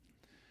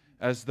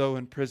 as though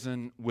in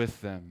prison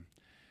with them,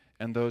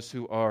 and those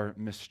who are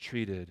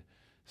mistreated,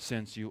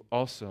 since you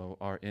also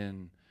are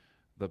in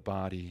the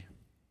body.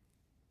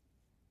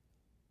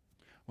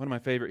 One of my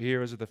favorite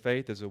heroes of the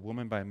faith is a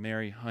woman by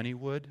Mary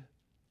Honeywood.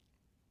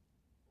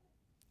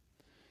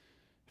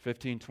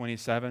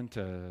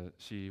 1527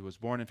 she was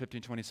born in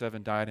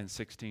 1527, died in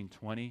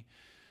 1620.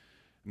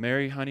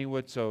 Mary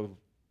Honeywood, so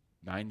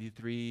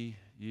 93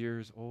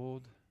 years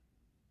old.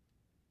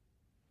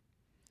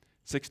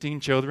 16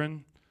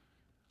 children,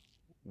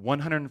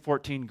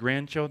 114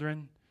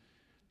 grandchildren,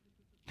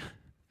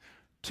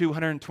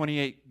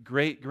 228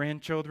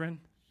 great-grandchildren,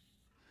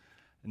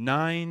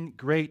 9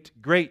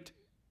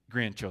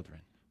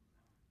 great-great-grandchildren.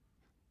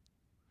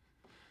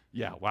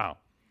 Yeah, wow.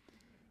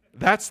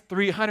 That's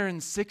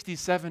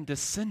 367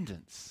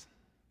 descendants.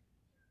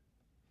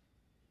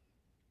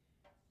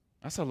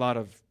 That's a lot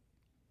of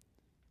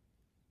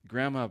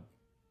grandma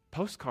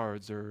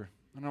postcards, or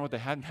I don't know what they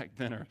had back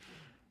then, or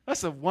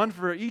that's a one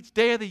for each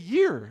day of the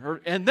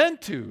year, and then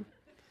 2.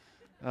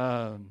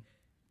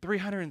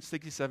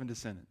 367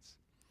 descendants.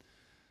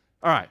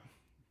 All right.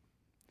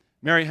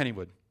 Mary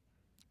Honeywood.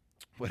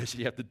 What does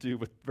she have to do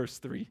with verse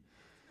 3?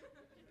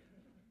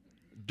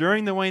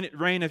 During the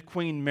reign of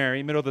Queen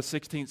Mary, middle of the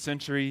 16th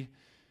century,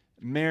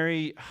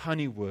 Mary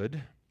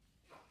Honeywood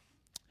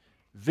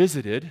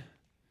visited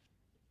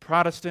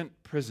Protestant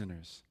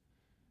prisoners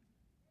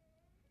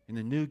in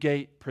the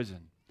Newgate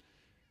prison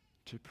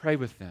to pray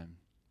with them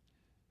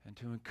and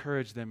to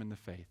encourage them in the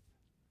faith.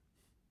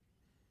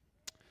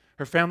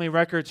 Her family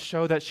records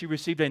show that she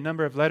received a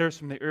number of letters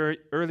from the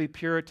early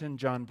Puritan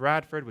John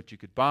Bradford, which you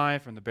could buy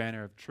from the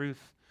Banner of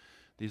Truth.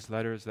 These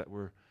letters that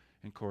were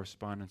in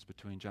correspondence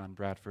between John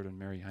Bradford and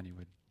Mary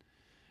Honeywood.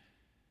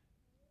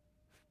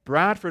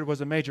 Bradford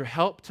was a major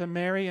help to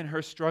Mary in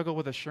her struggle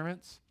with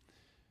assurance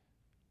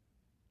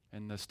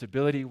and the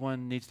stability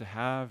one needs to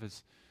have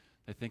as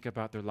they think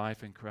about their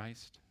life in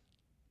Christ.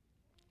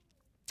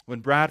 When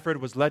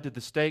Bradford was led to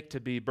the stake to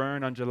be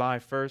burned on July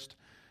 1st,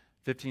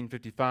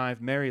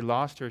 1555, Mary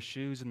lost her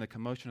shoes in the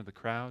commotion of the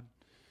crowd.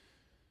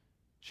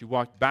 She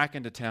walked back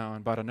into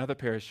town, bought another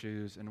pair of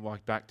shoes, and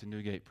walked back to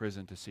Newgate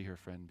prison to see her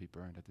friend be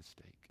burned at the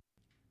stake.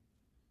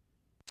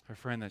 Her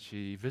friend that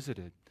she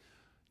visited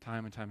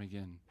time and time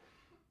again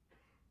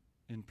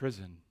in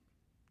prison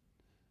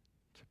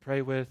to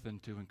pray with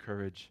and to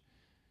encourage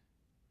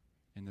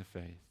in the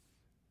faith.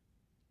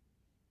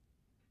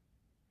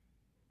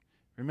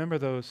 Remember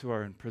those who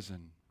are in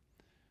prison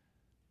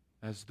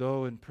as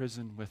though in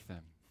prison with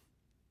them,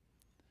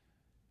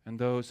 and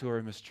those who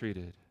are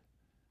mistreated,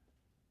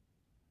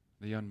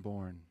 the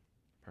unborn,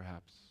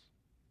 perhaps,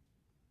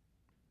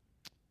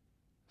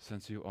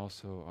 since you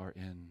also are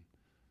in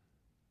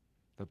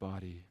the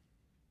body.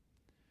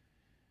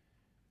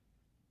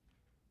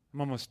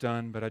 I'm almost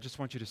done, but I just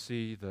want you to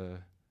see the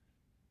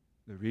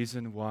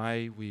reason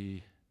why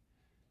we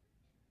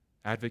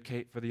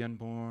advocate for the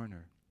unborn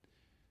or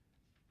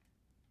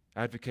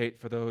advocate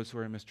for those who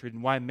are mistreated,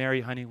 and why Mary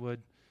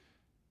Honeywood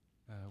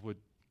would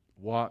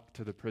walk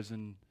to the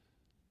prison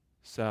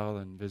cell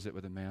and visit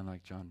with a man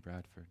like John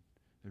Bradford.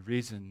 The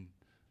reason,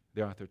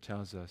 the author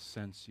tells us,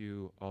 since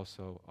you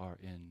also are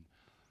in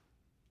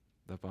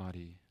the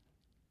body.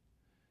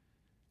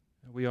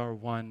 We are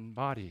one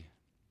body.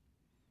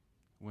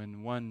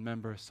 When one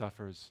member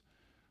suffers,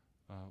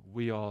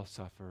 we all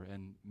suffer.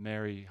 And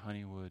Mary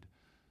Honeywood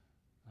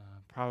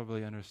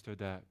probably understood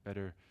that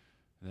better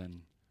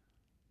than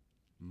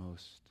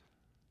most.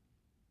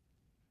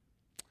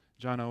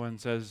 John Owen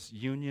says,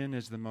 union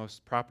is the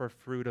most proper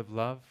fruit of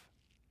love.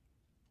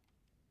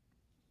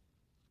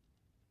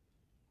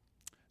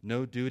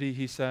 No duty,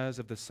 he says,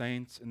 of the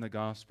saints in the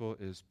gospel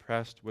is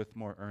pressed with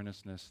more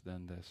earnestness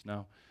than this.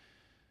 Now,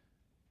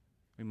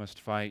 we must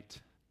fight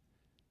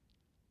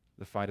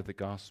the fight of the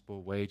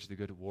gospel, wage the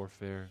good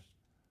warfare.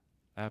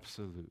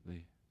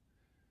 Absolutely.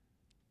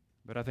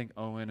 But I think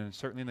Owen, and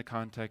certainly in the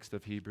context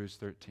of Hebrews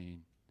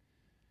 13,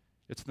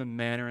 it's the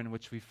manner in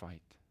which we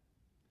fight.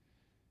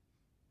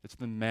 It's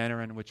the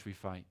manner in which we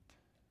fight.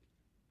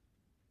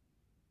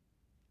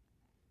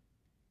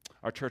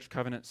 Our church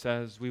covenant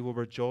says we will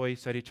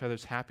rejoice at each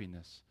other's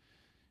happiness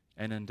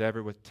and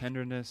endeavor with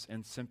tenderness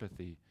and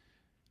sympathy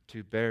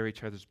to bear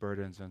each other's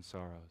burdens and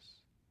sorrows.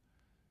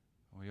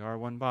 We are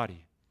one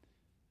body,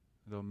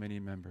 though many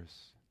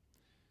members.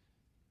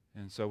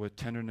 And so with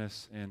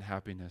tenderness and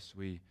happiness,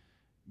 we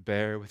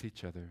bear with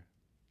each other.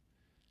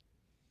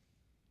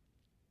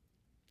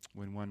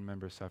 When one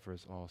member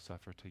suffers, all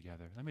suffer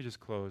together. Let me just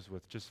close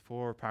with just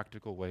 4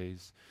 practical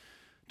ways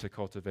to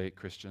cultivate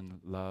Christian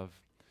love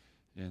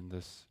in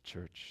this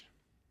church.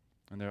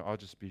 And I'll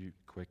just be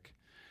quick.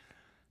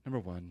 Number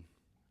one,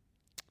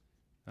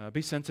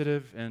 be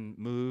sensitive and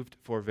moved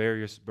for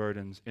various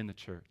burdens in the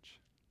church.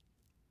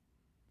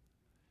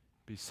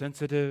 Be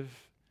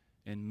sensitive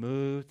and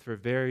moved for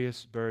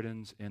various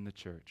burdens in the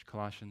church.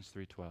 Colossians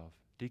 3:12.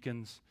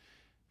 Deacons,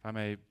 if I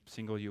may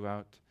single you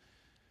out,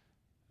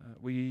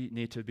 we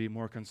need to be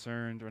more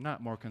concerned, or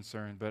not more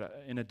concerned,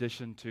 but in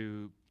addition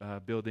to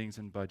buildings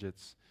and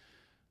budgets,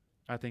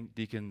 I think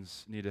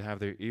deacons need to have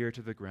their ear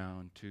to the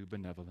ground to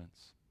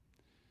benevolence.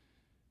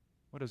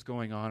 What is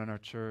going on in our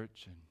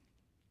church, and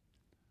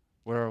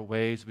what are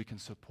ways we can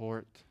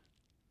support,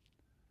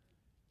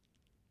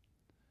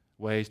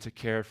 ways to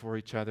care for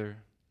each other?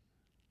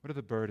 What are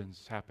the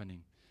burdens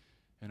happening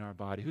in our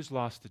body? Who's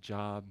lost a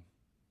job?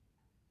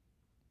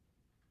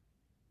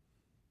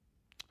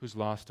 Who's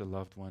lost a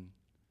loved one?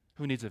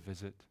 Who needs a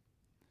visit?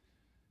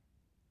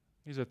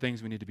 These are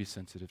things we need to be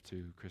sensitive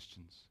to,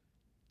 Christians.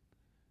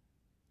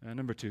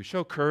 Number two,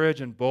 show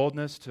courage and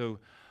boldness to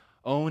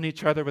own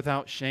each other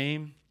without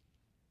shame.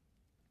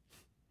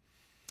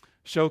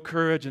 Show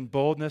courage and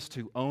boldness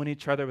to own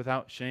each other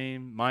without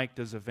shame. Mike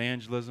does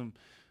evangelism.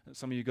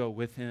 Some of you go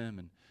with him,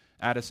 and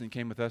Addison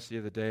came with us the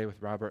other day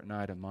with Robert and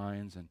I to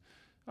Mines, and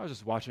I was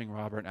just watching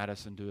Robert and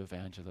Addison do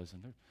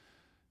evangelism.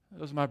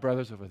 Those are my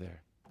brothers over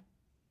there.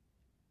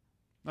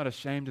 Not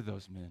ashamed of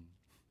those men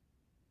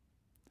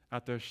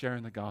out there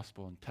sharing the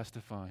gospel and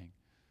testifying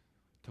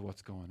to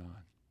what's going on.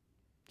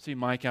 See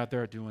Mike out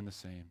there doing the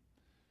same.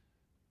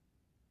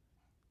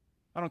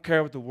 I don't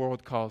care what the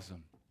world calls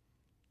them.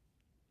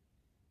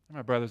 They're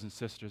my brothers and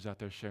sisters out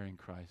there sharing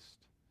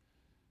Christ.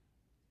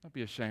 Don't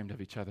be ashamed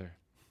of each other.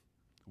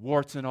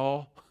 Warts and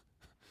all.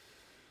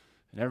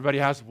 And everybody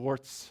has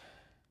warts.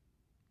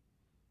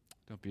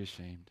 Don't be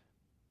ashamed.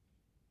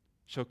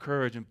 Show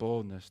courage and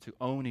boldness to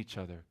own each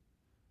other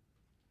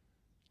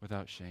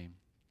without shame.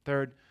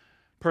 Third,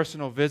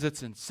 personal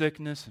visits in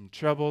sickness and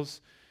troubles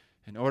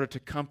in order to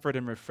comfort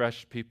and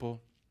refresh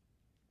people.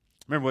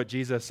 Remember what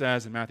Jesus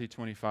says in Matthew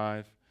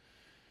 25.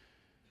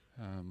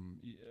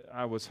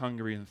 I was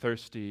hungry and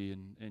thirsty,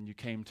 and you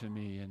came to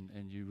me,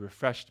 and you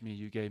refreshed me.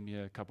 You gave me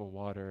a cup of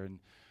water. And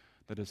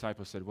the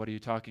disciples said, "What are you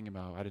talking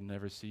about? I didn't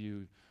ever see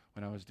you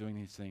when I was doing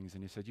these things."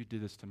 And he said, "You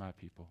did this to my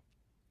people.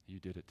 You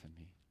did it to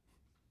me.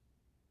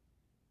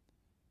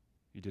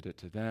 You did it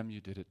to them. You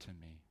did it to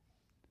me."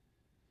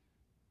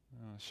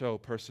 Show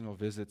personal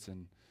visits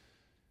in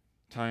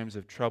times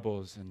of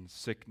troubles and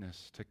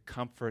sickness to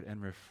comfort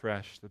and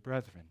refresh the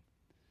brethren.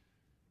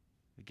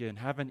 Again,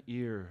 have an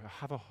ear,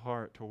 have a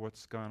heart to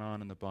what's going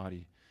on in the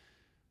body,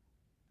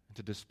 and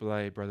to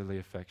display brotherly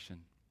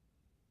affection.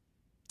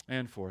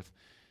 And fourth,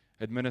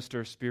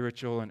 administer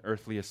spiritual and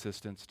earthly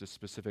assistance to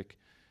specific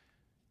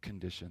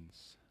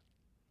conditions.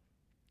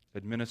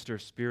 Administer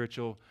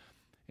spiritual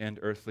and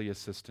earthly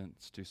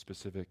assistance to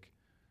specific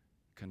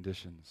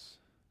conditions.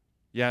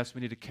 Yes,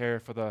 we need to care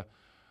for the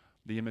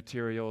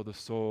immaterial, the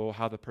soul,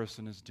 how the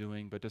person is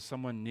doing, but does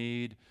someone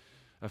need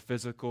a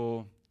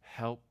physical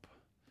help?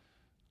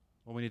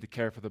 Well, we need to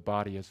care for the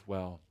body as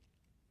well.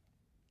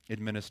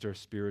 Administer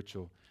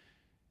spiritual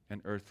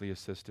and earthly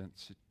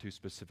assistance to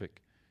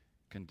specific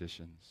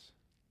conditions.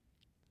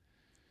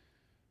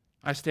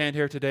 I stand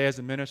here today as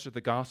a minister of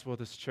the gospel of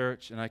this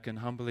church, and I can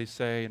humbly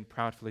say and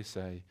proudly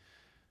say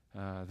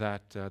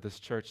that this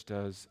church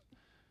does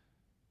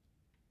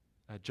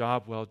a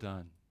job well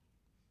done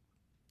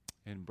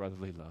in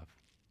brotherly love.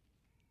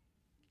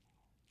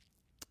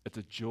 It's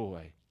a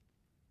joy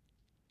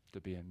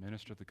to be a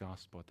minister of the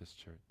gospel at this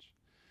church.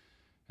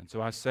 And so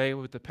I say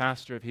with the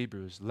pastor of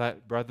Hebrews,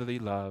 let brotherly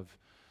love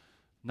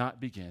not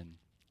begin,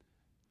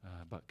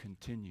 but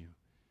continue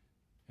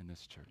in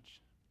this church.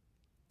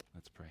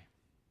 Let's pray.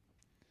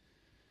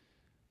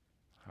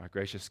 Our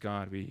gracious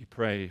God, we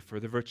pray for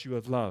the virtue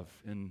of love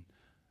in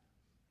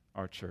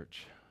our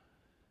church.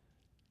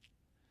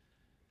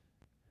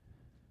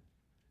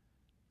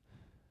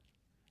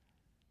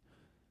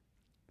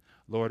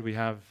 Lord, we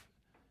have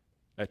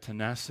a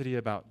tenacity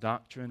about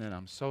doctrine, and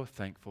I'm so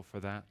thankful for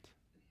that.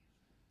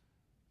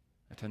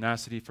 A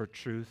tenacity for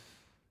truth.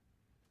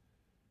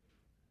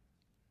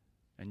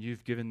 And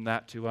you've given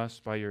that to us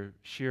by your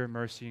sheer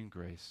mercy and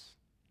grace.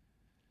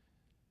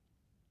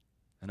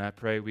 And I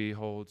pray we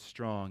hold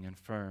strong and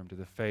firm to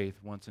the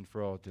faith once and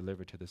for all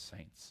delivered to the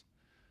saints.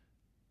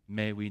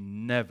 May we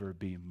never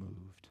be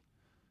moved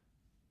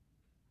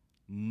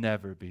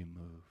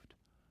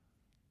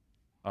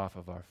off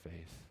of our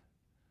faith.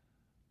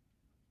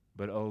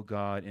 But, oh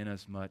God,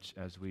 inasmuch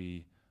as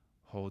we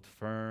hold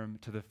firm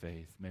to the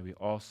faith, may we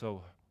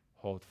also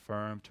hold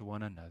firm to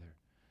one another.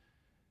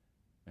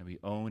 May we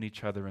own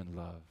each other in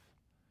love.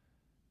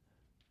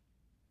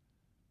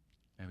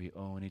 May we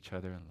own each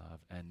other in love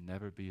and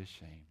never be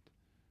ashamed.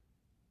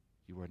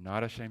 You are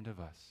not ashamed of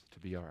us to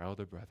be our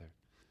elder brother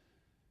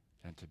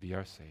and to be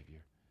our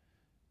Savior.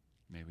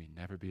 May we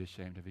never be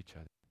ashamed of each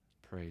other.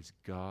 Praise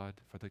God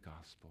for the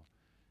gospel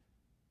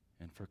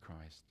and for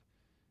Christ,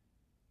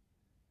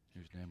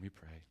 in whose name we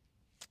pray.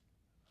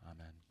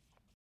 Amen.